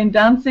Hungarian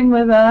dancing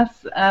with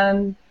us,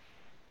 and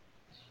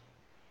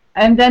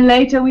then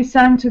later we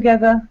sang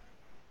together.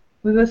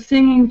 We were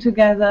singing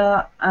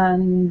together,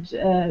 and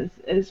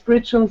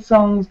spiritual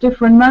songs,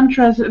 different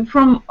mantras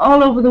from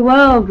all over the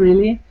world,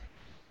 really.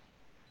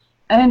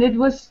 And it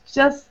was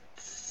just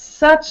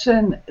such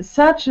a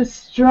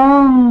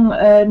strong,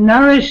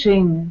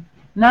 nourishing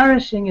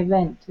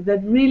event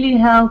that really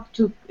helped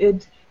to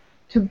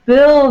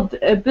build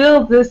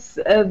this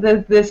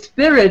the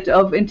spirit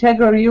of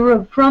Integral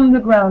Europe from the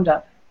ground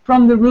up,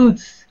 from the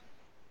roots,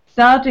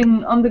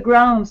 starting on the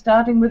ground,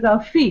 starting with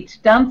our feet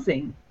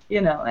dancing,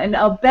 and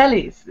our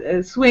bellies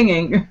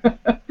swinging,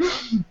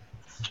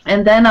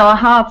 and then our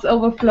hearts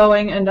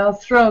overflowing and our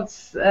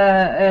throats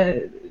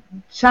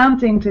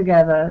chanting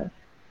together.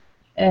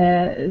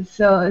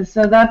 So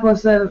that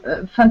was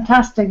a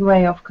fantastic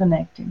way of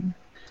connecting.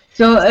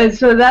 So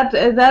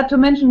that to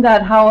mention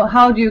that,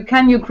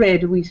 can you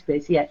create a we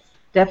space? Yes,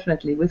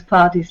 definitely, with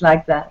parties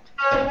like that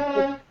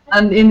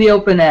and in the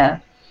open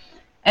air.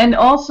 And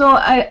also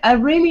I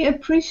really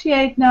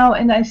appreciate now,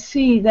 and I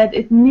see that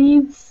it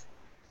needs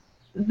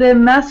the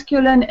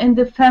masculine and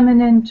the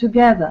feminine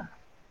together.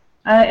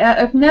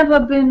 I've never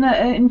been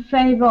in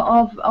favor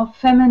of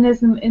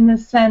feminism in the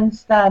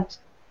sense that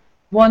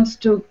wants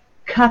to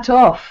cut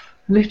off,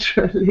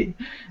 literally.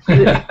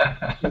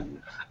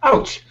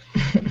 Ouch.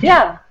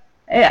 Yeah,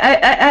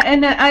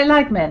 I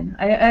like men.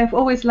 I've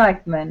always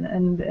liked men,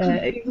 and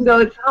even though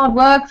it's hard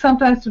work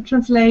sometimes to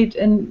translate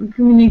and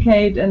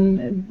communicate,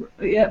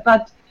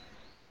 but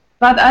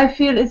I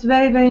feel it's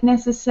very, very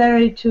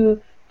necessary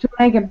to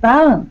make a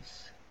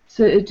balance,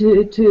 so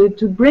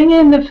to bring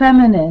in the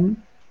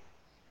feminine,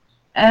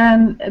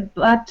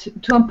 but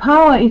to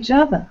empower each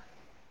other.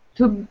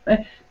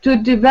 to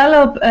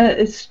develop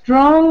a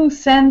strong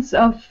sense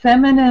of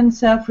feminine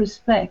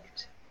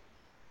self-respect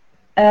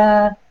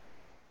that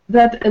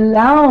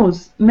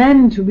allows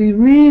men to be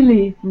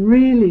really,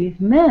 really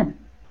men.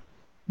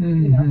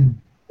 Mm-hmm. You know,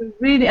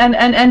 really, and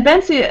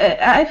Benzi,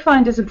 I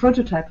find, is a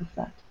prototype of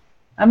that.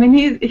 I mean,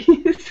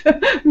 he's a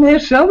male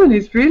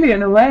chauvinist, really,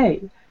 in a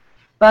way,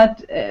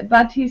 but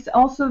he's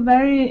also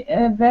very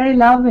very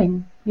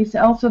loving. He's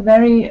also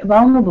very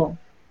vulnerable,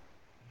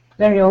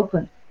 very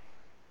open.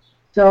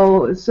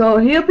 So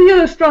he'll be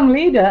a strong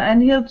leader,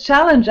 and he'll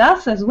challenge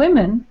us as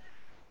women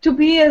to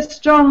be a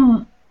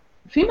strong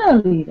female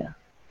leader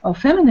or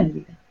feminine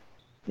leader.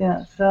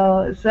 Yeah.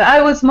 So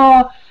I was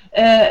more.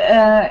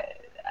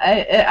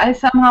 I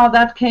somehow,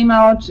 that came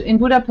out in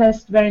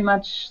Budapest very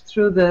much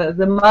through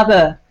the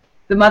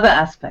mother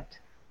aspect.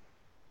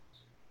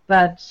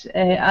 But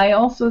I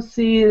also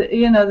see,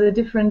 the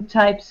different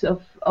types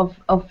of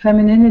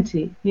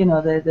femininity.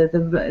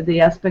 The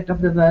aspect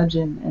of the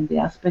virgin and the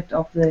aspect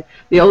of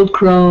the old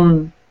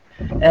crone,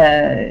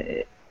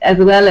 as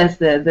well as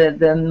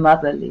the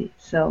motherly.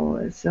 So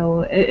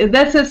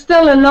there's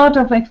still a lot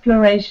of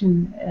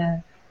exploration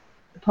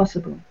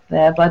possible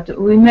there, but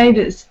we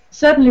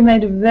certainly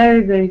made a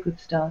very, very good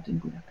start in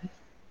Budapest.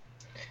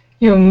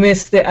 You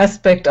missed the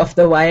aspect of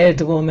the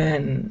wild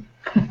woman.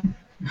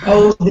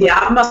 Oh, the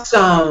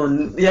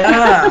Amazon,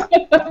 yeah.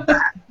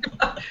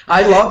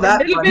 I love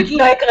that. A little bit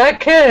like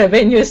Raquel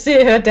when you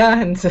see her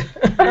dance.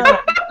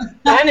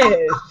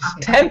 Spanish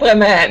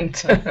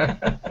temperament.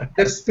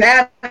 The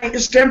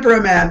Spanish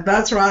temperament,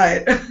 that's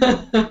right.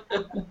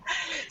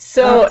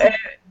 So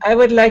I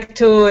would like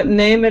to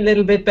name a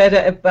little bit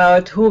better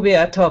about who we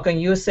are talking.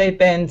 You say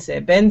Bence.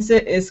 Bence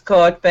is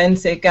called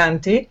Bence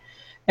Ganti,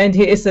 and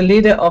he is the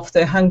leader of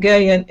the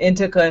Hungarian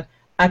Integral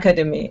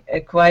Academy,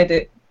 quite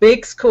a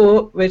big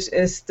school which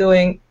is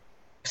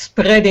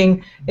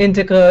spreading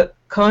integral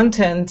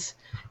content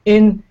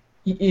in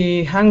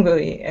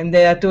Hungary, and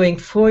they are doing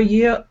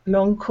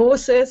 4-year-long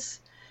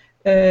courses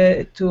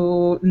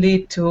to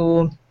lead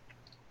to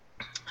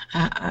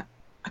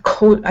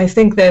I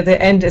think that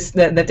the end is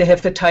that they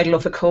have the title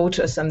of a coach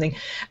or something.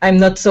 I'm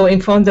not so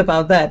informed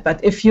about that, but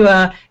if you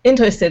are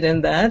interested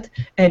in that,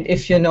 and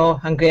if you know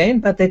Hungarian,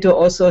 but they do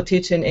also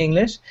teach in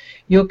English,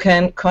 you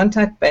can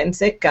contact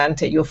Bence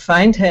Gante. You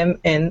find him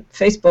in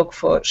Facebook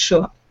for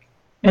sure.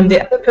 And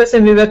the other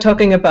person we were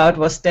talking about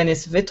was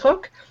Dennis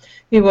Wittrock.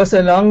 He was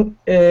a long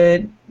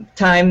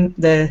time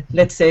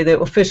let's say the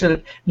official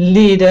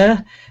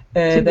leader,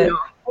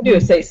 how do you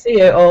say,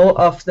 CEO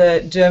of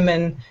the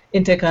German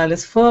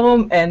Integralis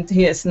Forum, and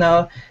he is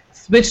now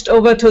switched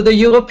over to the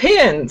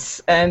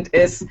Europeans and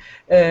is,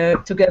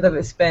 together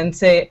with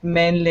Bence,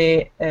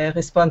 mainly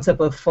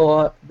responsible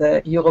for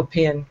the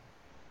European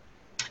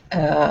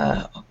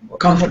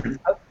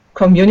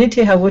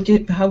community. How would you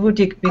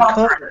be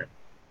called?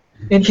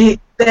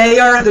 They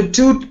are the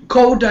two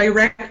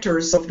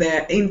co-directors of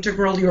the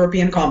Integral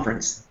European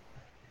Conference.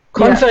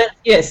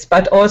 Yes,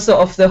 but also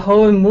of the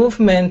whole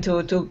movement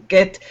to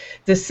get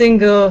the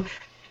single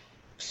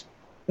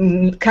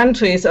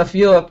countries of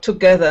Europe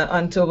together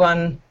onto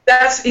one.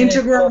 That's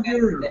Integral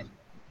Europe.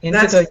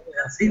 That's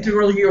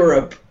Integral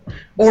Europe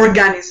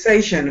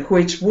organization,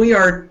 which we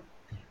are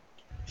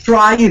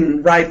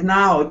trying right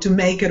now to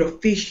make it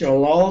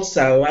official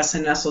also as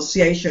an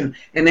association,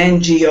 an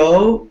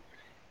NGO,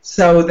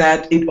 so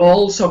that it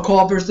also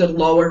covers the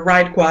lower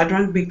right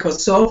quadrant,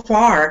 because so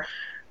far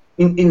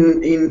in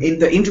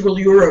the Integral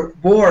Europe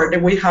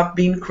board, we have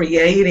been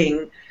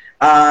creating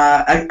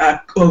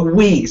a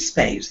we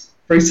space,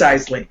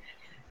 precisely.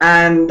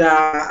 And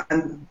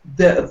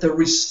the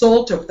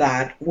result of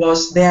that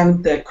was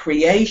then the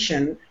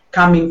creation,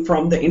 coming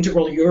from the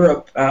Integral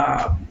Europe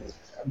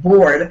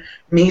board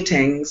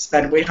meetings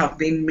that we have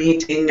been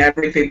meeting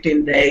every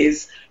 15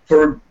 days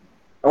for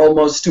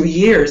almost 2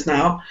 years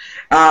now.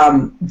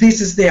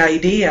 This is the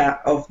idea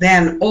of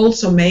then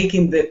also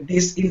making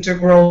this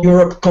Integral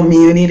Europe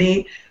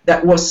community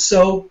that was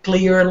so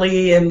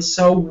clearly and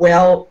so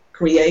well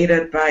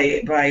created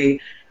by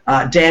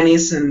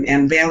Dennis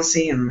and Bence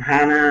and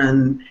Hannah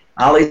and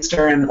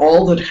Alistair and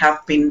all that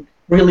have been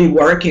really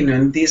working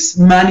on this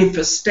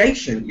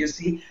manifestation. You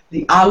see,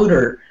 the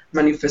outer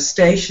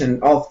manifestation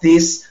of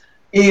this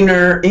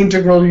inner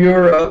Integral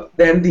Europe,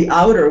 then the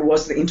outer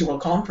was the Integral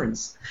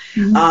Conference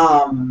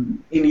in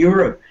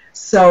Europe.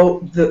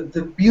 So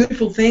the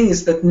beautiful thing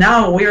is that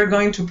now we are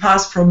going to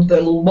pass from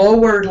the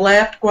lower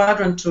left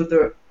quadrant to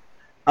the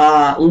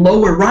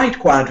lower right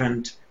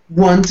quadrant,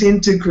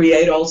 wanting to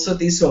create also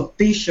this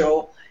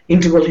official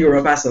Integral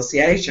Europe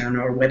Association,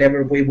 or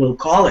whatever we will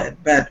call it.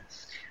 But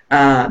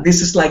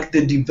this is like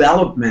the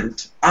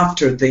development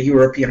after the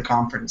European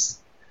Conference.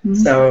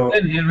 So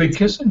and Henry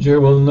Kissinger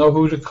will know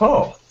who to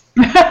call.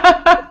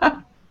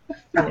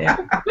 Yeah,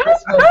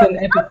 this was an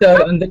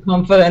episode on the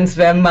conference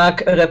where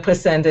Mark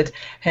represented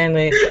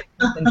Henry.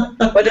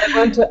 What I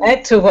want to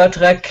add to what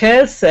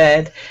Raquel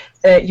said,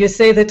 you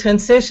say the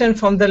transition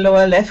from the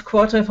lower left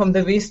quadrant, from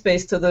the V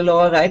space to the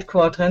lower right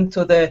quadrant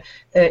to the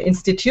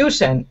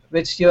institution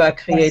which you are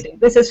creating. Yes.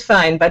 This is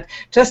fine, but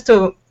just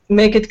to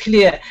make it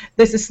clear.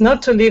 This is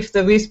not to leave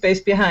the we space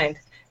behind.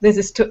 This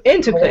is to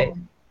integrate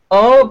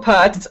all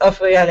parts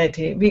of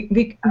reality.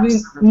 We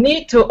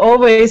need to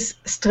always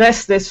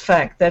stress this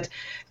fact that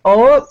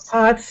all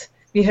parts,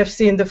 we have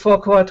seen the 4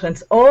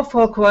 quadrants, all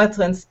 4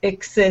 quadrants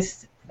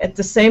exist at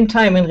the same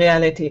time in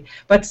reality.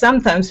 But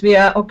sometimes we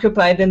are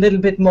occupied a little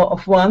bit more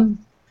of one,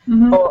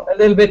 or a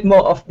little bit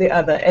more of the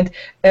other. And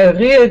a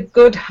real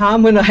good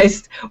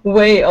harmonized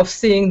way of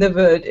seeing the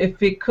world, if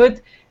we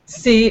could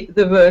see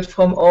the world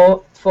from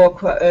all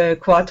 4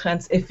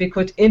 quadrants, if we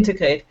could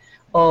integrate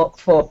all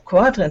 4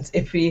 quadrants,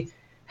 if we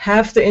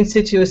have the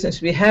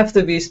institutions, we have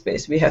the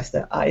V-space, we have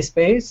the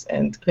I-space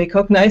and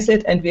recognize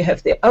it, and we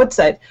have the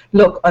outside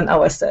look on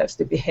ourselves,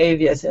 the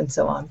behaviors and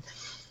so on.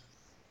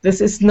 This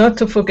is not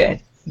to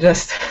forget,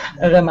 just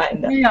a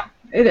reminder. Yeah,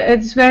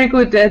 it's very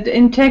good. That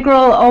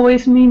integral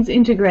always means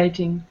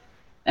integrating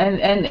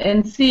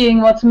and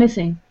seeing what's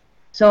missing.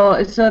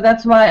 So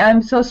that's why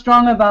I'm so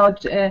strong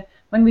about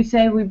when we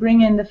say we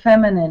bring in the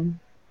feminine,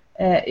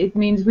 it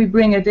means we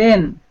bring it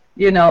in.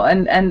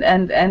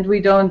 And we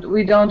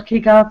don't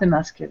kick out the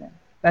masculine,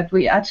 but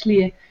we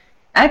actually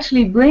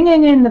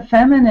bringing in the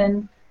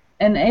feminine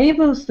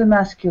enables the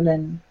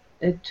masculine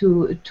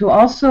to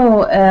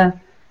also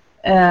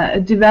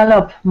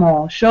develop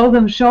more,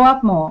 show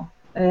up more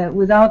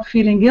without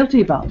feeling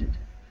guilty about it.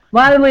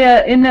 While we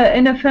are in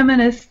a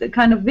feminist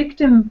kind of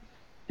victim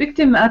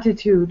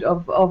attitude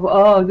of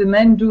oh, the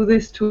men do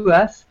this to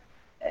us,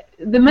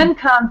 the men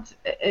can't,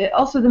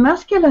 also the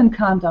masculine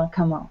can't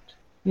come out.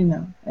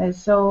 And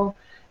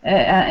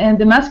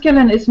the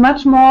masculine is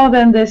much more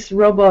than this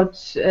robot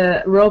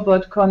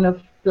kind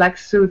of black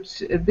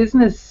suit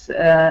business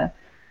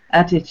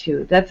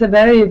attitude. That's a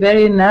very,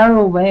 very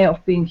narrow way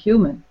of being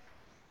human.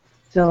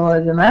 So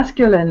the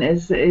masculine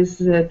is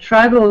a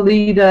tribal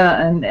leader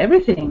and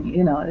everything.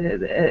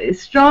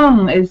 Is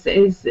strong. It's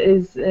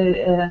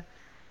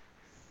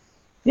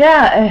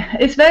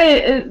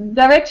very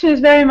direction is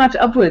very much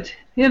upward.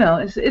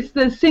 It's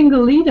the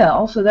single leader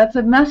also. That's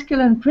a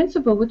masculine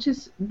principle, which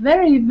is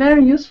very,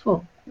 very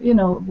useful,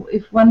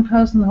 if one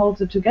person holds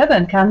it together,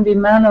 and can be a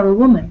man or a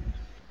woman.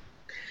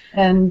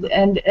 And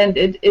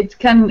it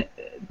can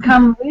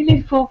come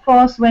really full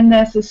force when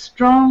there's a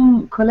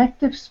strong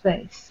collective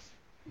space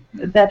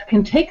that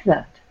can take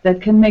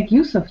that can make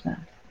use of that.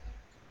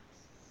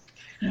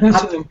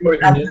 That's an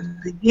important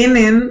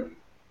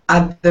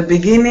At the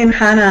beginning,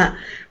 Hannah,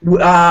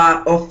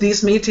 of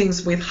these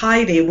meetings with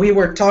Heidi, we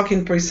were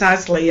talking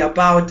precisely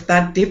about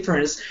that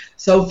difference.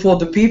 So for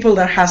the people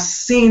that has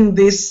seen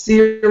this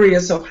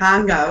series of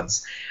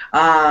Hangouts,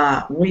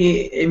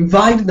 we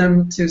invite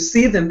them to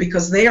see them,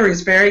 because there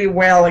is very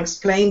well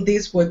explained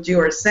what you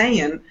are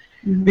saying,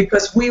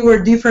 because we were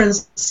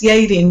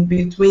differentiating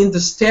between the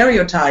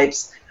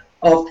stereotypes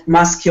of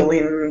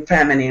masculine,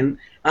 feminine,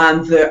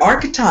 and the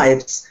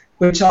archetypes,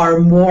 which are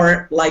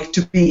more like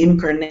to be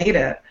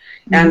incarnated,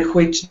 and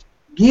which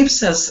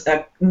gives us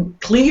a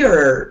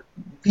clearer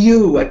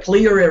view, a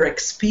clearer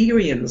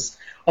experience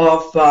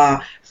of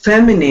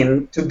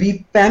feminine. To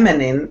be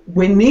feminine,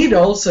 we need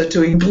also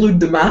to include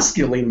the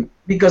masculine,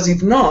 because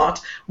if not,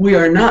 we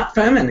are not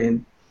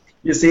feminine,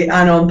 you see.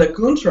 And on the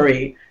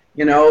contrary,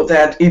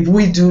 that if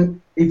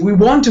we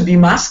want to be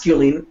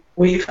masculine,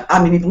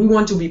 if we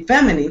want to be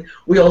feminine,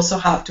 we also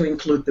have to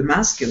include the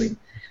masculine.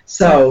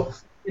 So,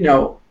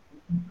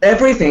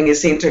 everything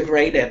is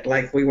integrated,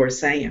 like we were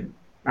saying.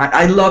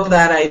 I love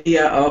that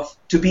idea of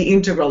to be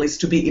integral is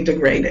to be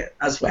integrated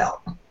as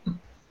well.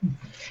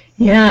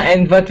 Yeah,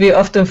 and what we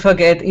often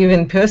forget,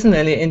 even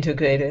personally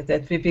integrated,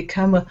 that we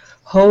become a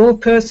whole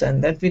person,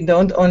 that we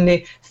don't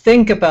only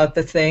think about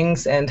the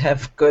things and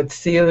have good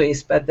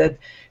theories, but that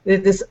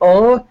it is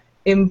all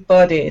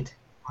embodied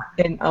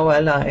in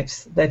our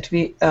lives, that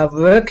we are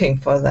working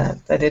for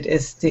that it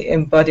is the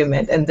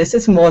embodiment. And this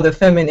is more the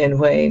feminine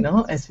way,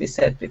 as we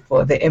said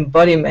before, the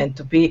embodiment,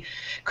 to be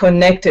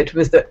connected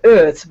with the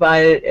earth,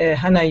 while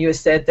Hannah, you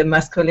said the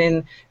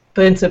masculine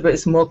principle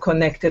is more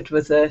connected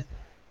with the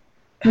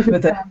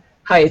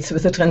heights,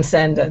 with the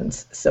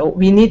transcendence. So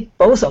we need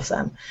both of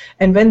them.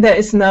 And when there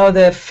is now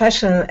the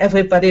fashion,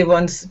 everybody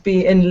wants to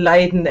be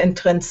enlightened and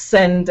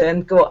transcend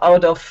and go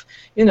out of,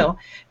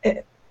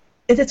 it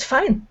is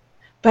fine.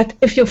 But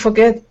if you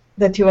forget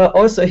that you are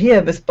also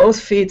here with both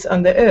feet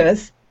on the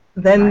earth,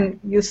 then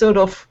you sort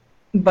of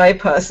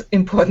bypass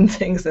important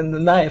things in the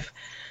life.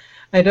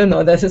 I don't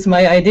know, this is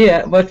my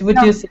idea. What would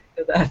you say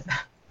to that?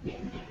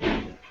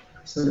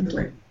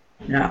 Absolutely.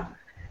 Yeah.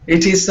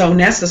 It is so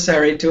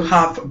necessary to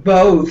have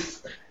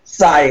both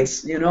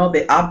sides,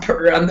 the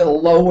upper and the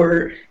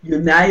lower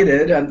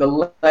united, and the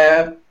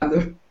left and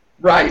the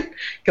right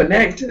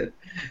connected.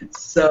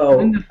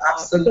 So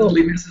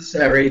absolutely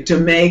necessary to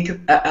make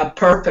a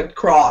perfect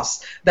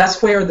cross.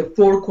 That's where the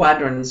 4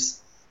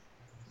 quadrants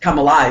come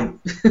alive.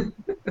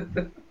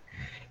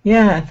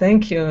 Yeah,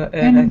 thank you.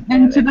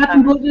 And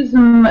Tibetan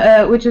Buddhism,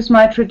 which is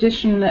my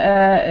tradition,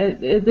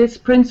 this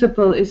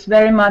principle is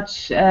very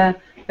much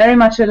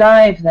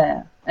alive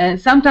there. And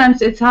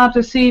sometimes it's hard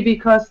to see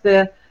because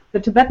the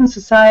Tibetan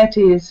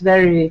society is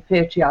very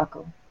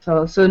patriarchal.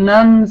 So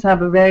nuns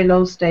have a very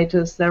low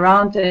status. There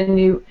are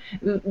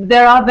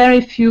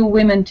very few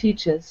women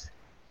teachers,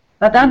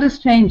 but that is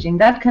changing.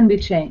 That can be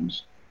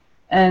changed,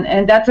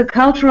 and that's a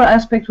cultural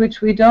aspect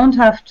which we don't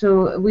have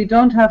to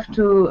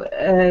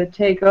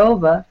take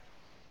over.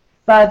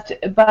 But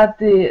at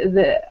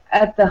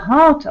the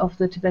heart of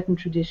the Tibetan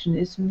tradition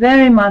is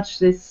very much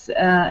this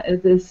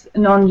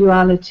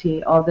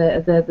non-duality, or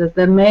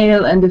the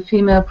male and the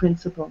female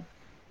principle.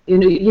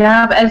 You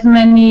have as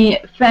many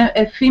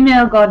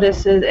female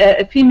goddesses,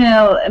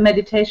 female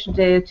meditation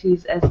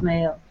deities as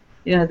male.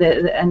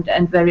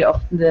 And very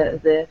often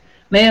the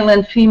male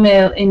and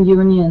female in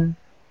union.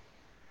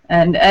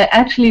 And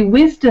actually,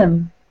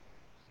 wisdom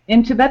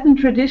in Tibetan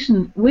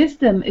tradition,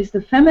 wisdom is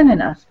the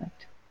feminine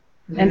aspect.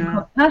 And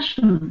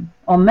compassion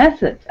or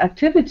method,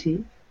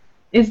 activity,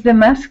 is the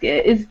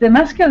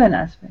masculine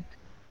aspect,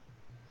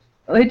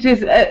 which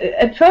is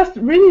at first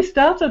really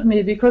startled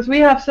me, because we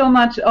have so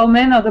much,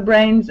 men are the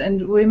brains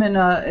and women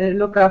are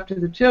look after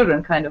the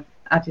children kind of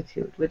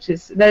attitude, which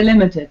is very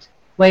limited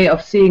way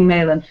of seeing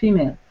male and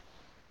female.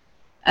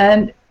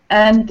 And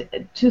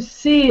to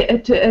see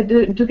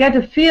to get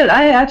a feel,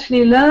 I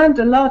actually learned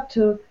a lot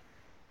to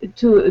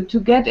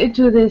get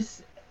into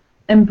this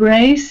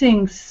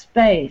embracing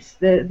space,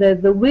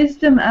 the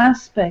wisdom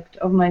aspect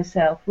of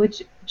myself,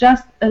 which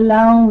just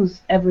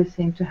allows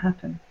everything to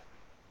happen,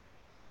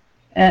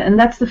 and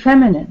that's the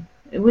feminine,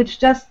 which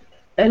just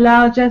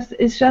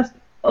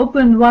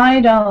open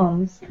wide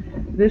arms.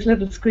 This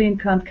little screen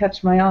can't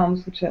catch my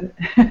arms, which are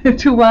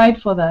too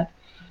wide for that.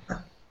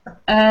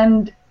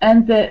 And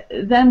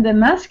then the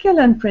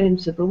masculine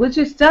principle, which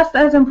is just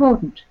as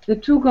important, the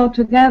two go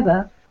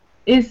together,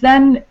 is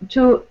then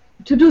to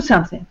do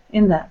something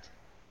in that.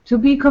 To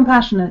be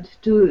compassionate,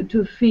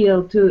 to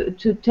feel,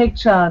 to take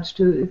charge,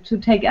 to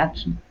take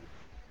action.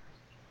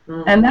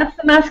 And that's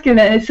the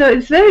masculine. So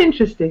it's very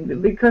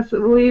interesting, because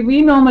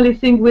we normally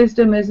think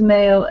wisdom is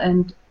male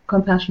and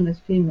compassion is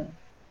female.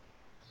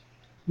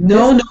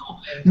 No,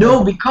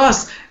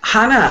 because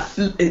Hannah,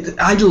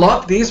 I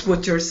love this,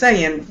 what you're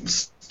saying,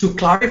 to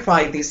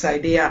clarify this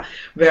idea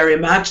very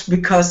much,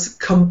 because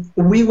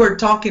we were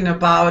talking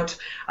about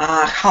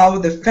how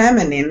the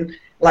feminine,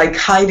 like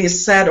Heidi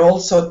said,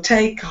 also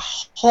take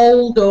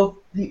hold of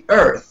the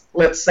earth,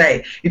 let's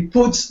say. It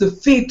puts the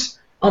feet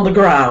on the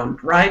ground,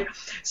 right?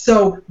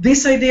 So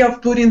this idea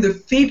of putting the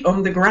feet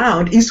on the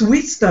ground is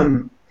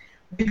wisdom.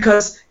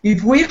 Because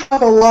if we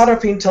have a lot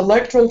of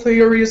intellectual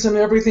theories and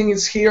everything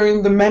is here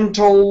in the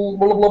mental,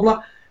 blah, blah,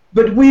 blah,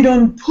 but we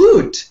don't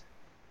put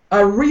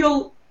a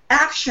real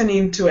action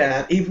into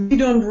it, if we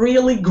don't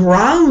really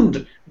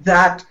ground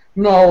that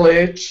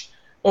knowledge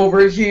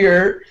over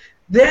here,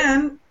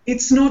 then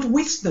it's not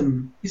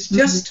wisdom. It's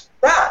just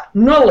that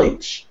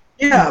knowledge.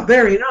 Yeah,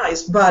 very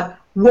nice. But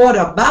what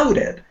about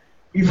it?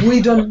 If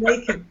we don't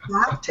make it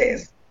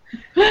practice,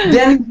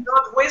 then it's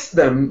not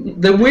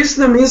wisdom. The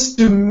wisdom is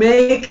to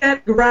make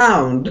it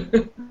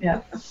ground.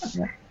 Yeah.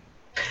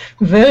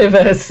 Very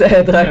well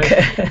said,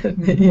 Raquel.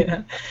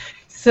 Yeah.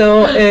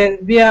 So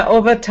we are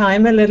over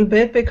time a little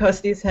bit,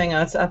 because these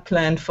hangouts are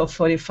planned for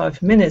 45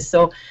 minutes.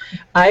 So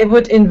I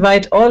would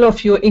invite all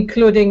of you,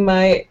 including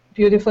my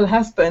beautiful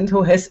husband,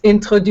 who has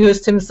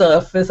introduced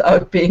himself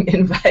without being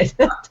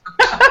invited.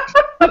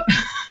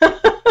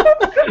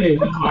 Hey,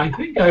 no, I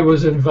think I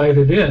was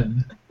invited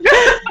in.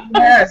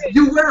 Yes,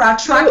 you were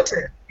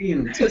attracted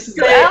in. To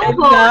say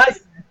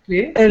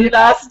a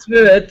last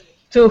word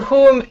to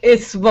whom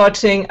is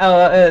watching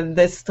our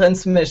this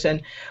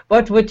transmission.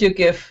 What would you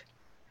give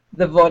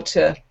the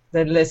watcher,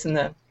 the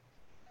listener,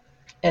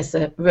 as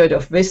a word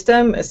of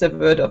wisdom, as a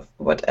word of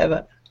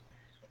whatever?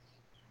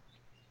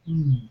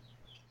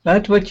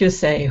 What would you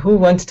say? Who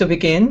wants to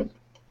begin?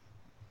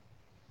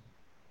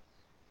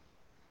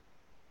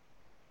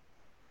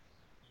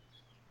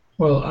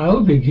 Well,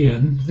 I'll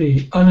begin,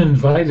 the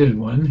uninvited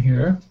one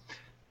here.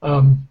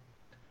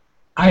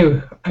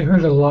 I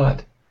heard a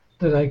lot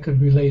that I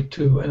could relate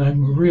to, and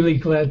I'm really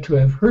glad to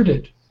have heard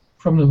it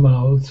from the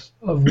mouths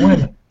of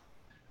women.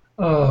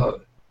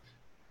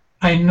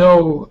 I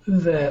know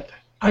that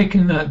I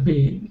cannot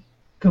be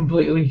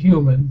completely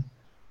human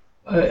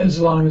as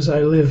long as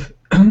I live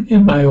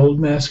in my old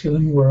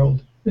masculine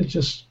world. It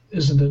just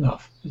isn't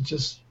enough. It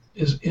just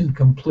is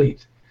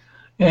incomplete.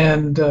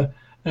 And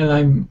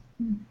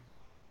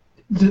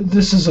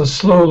this is a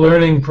slow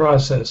learning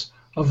process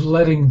of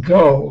letting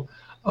go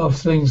of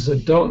things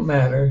that don't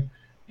matter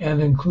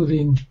and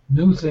including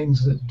new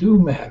things that do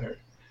matter.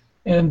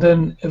 And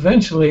then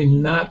eventually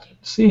not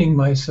seeing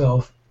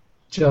myself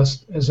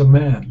just as a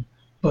man,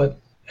 but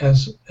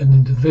as an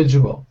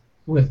individual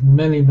with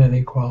many,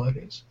 many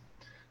qualities.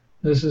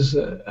 This is,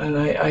 and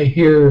I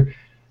hear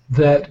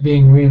that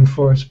being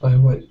reinforced by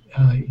what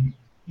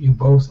you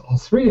both, all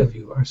three of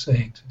you, are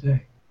saying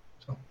today.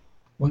 So,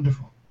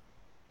 wonderful.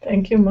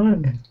 Thank you, Mark.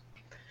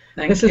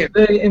 This is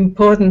very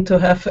important to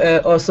have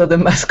also the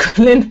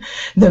masculine,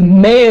 the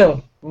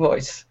male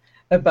voice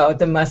about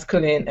the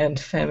masculine and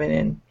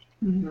feminine.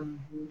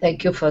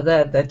 Thank you for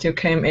that you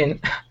came in.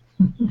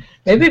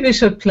 Maybe we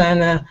should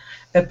plan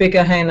a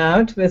bigger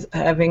hangout with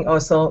having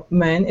also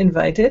men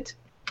invited.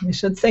 We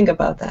should think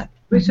about that.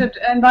 We should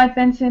invite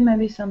Benzin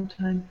maybe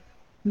sometime.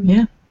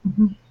 Yeah.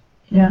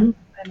 Yeah.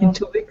 In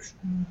 2 weeks.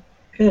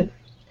 Good.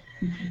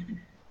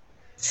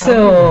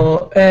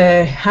 So,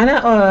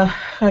 Hannah or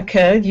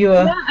Raquel, you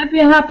are... Yeah, I'd be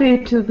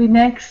happy to be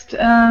next.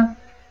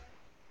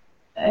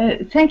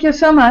 Thank you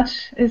so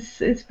much.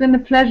 It's been a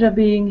pleasure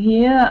being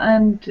here,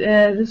 and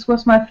this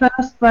was my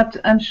first, but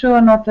I'm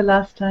sure not the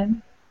last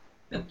time.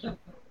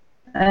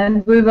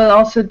 And we will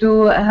also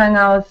do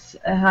hangouts,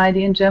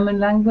 Heidi, in German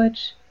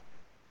language.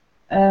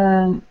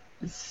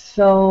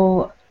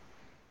 So,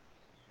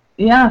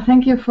 yeah,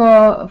 thank you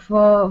for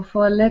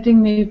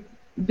letting me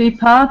be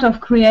part of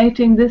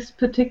creating this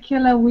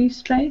particular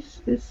WeSpace,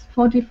 this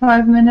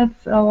 45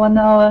 minutes or 1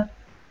 hour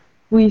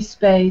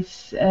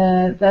WeSpace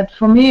that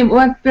for me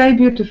worked very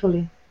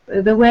beautifully.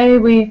 The way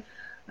we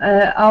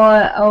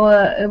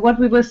our what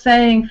we were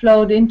saying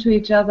flowed into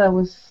each other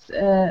was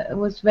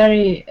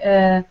very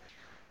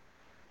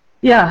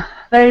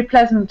very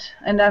pleasant,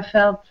 and I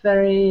felt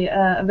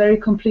very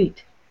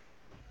complete.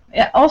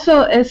 Yeah,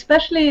 also,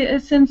 especially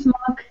since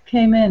Mark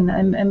came in,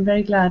 I'm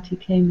very glad he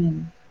came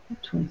in.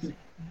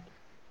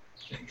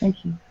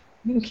 Thank you.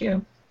 Thank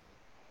you.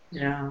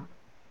 Yeah.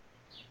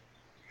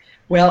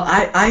 Well,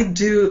 I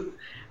do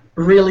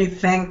really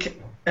thank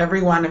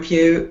every one of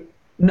you,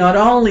 not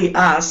only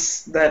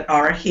us that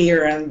are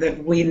here and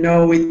that we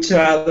know each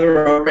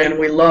other and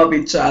we love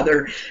each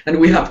other, and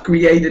we have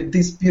created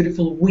this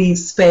beautiful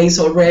WeSpace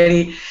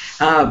already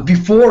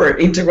before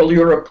Integral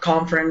Europe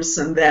Conference,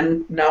 and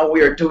then now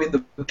we are doing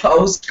the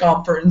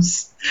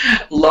post-conference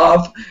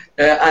love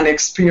and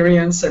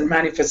experience and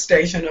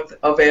manifestation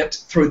of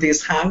it through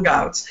these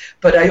Hangouts.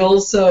 But I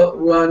also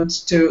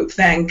want to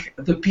thank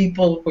the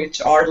people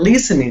which are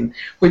listening,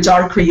 which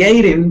are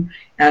creating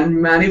and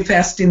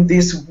manifesting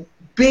this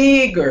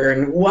bigger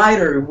and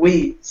wider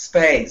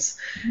WeSpace,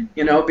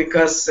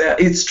 because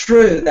it's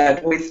true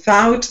that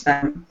without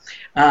them,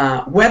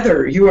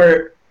 whether you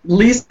are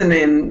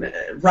listening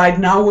right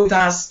now with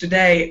us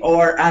today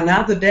or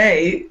another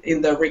day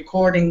in the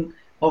recording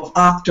of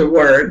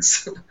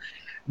afterwards,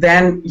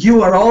 then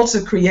you are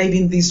also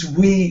creating this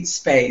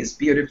WeSpace,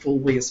 beautiful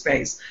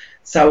WeSpace.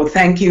 So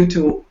thank you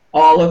to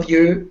all of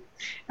you,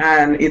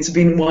 and it's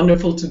been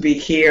wonderful to be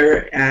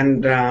here,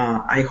 and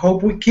I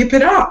hope we keep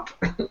it up.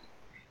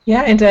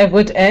 Yeah, and I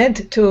would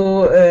add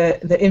to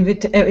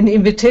an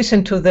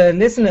invitation to the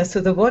listeners,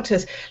 to the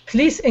watchers,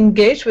 please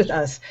engage with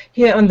us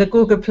here on the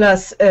Google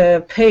Plus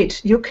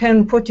page. You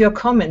can put your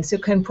comments, you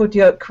can put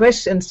your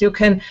questions, you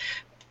can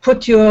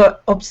put your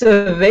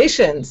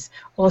observations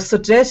or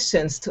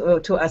suggestions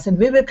to us, and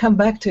we will come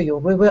back to you.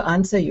 We will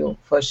answer you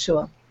for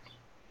sure.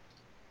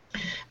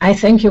 I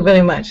thank you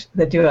very much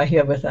that you are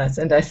here with us,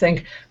 and I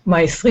thank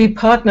my 3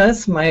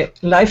 partners, my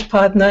life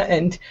partner,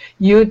 and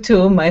you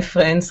too, my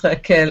friends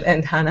Raquel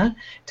and Hannah,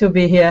 to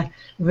be here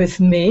with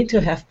me,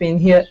 to have been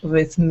here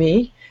with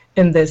me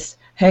in this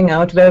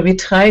hangout where we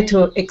try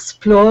to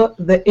explore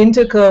the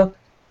integral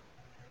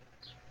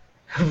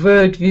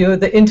worldview,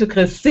 the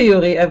integral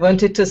theory, I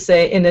wanted to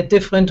say, in a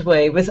different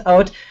way,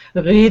 without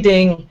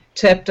reading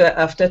chapter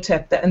after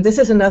chapter. And this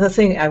is another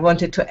thing I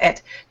wanted to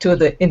add to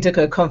the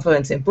Integral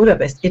Conference in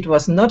Budapest. It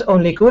was not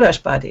only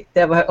Goulash Party,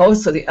 there were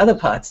also the other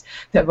parts.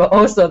 There were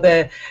also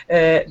the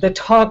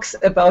talks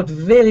about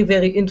very,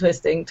 very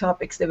interesting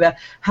topics. There were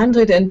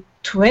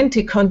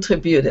 120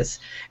 contributors.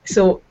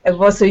 So it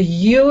was a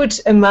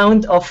huge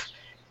amount of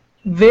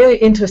very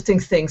interesting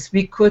things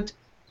we could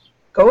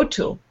go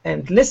to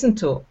and listen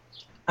to.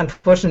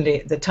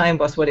 Unfortunately, the time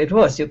was what it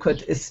was. You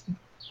could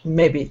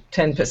maybe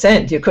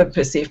 10% you could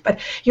perceive, but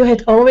you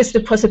had always the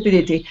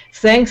possibility,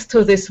 thanks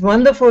to this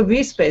wonderful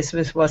WeSpace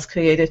which was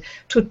created,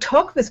 to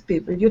talk with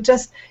people. You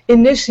just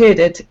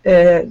initiated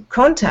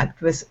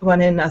contact with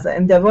one another,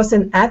 and there was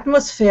an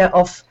atmosphere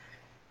of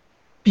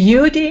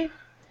beauty,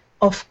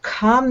 of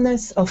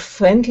calmness, of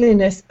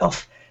friendliness,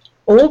 of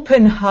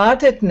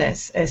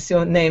open-heartedness, as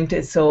you named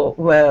it so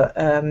well,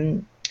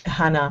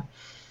 Hannah.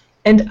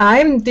 And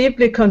I'm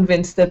deeply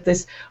convinced that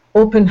this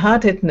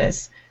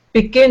open-heartedness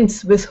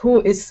begins with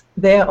who is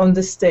there on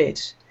the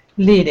stage,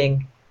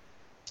 leading.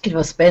 It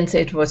was Spencer,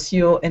 it was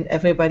you, and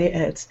everybody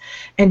else.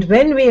 And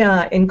when we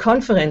are in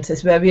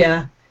conferences where we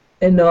are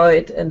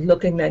annoyed and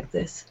looking like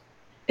this,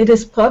 it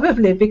is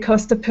probably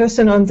because the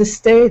person on the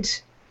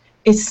stage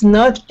is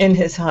not in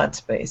his heart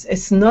space.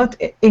 It's not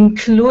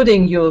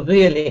including you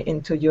really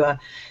into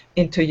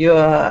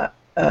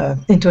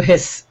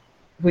his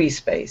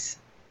WeSpace,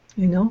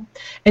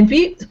 And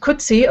we could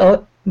see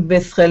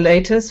with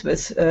relators,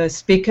 with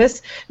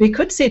speakers, we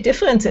could see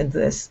difference in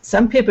this.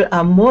 Some people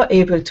are more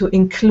able to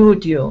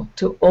include you,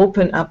 to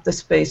open up the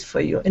space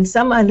for you, and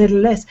some are a little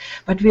less,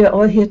 but we are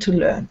all here to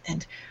learn.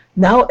 And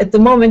now at the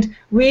moment,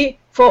 we,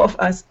 4 of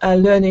us, are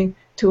learning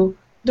to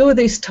do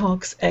these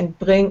talks and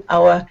bring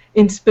our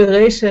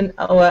inspiration,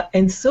 our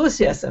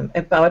enthusiasm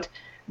about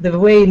the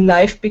way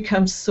life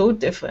becomes so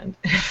different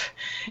if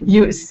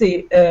you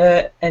see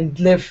and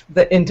live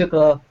the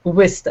integral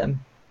wisdom.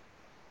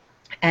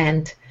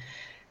 And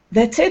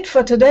that's it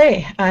for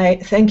today. I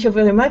thank you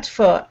very much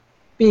for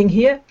being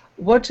here,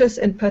 watchers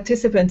and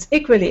participants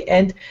equally.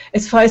 And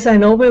as far as I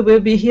know, we will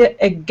be here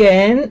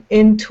again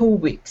in 2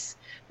 weeks.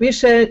 We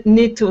shall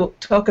need to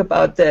talk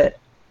about the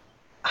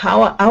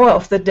hour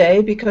of the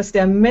day, because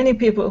there are many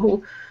people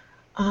who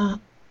are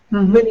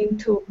willing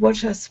to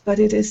watch us, but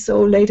it is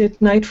so late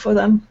at night for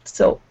them.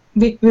 So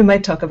we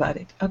might talk about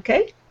it,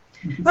 okay?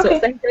 So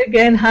thank you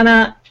again,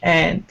 Hannah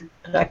and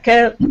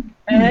Raquel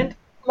and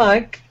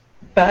Mark.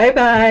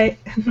 Bye-bye.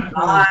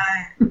 Bye.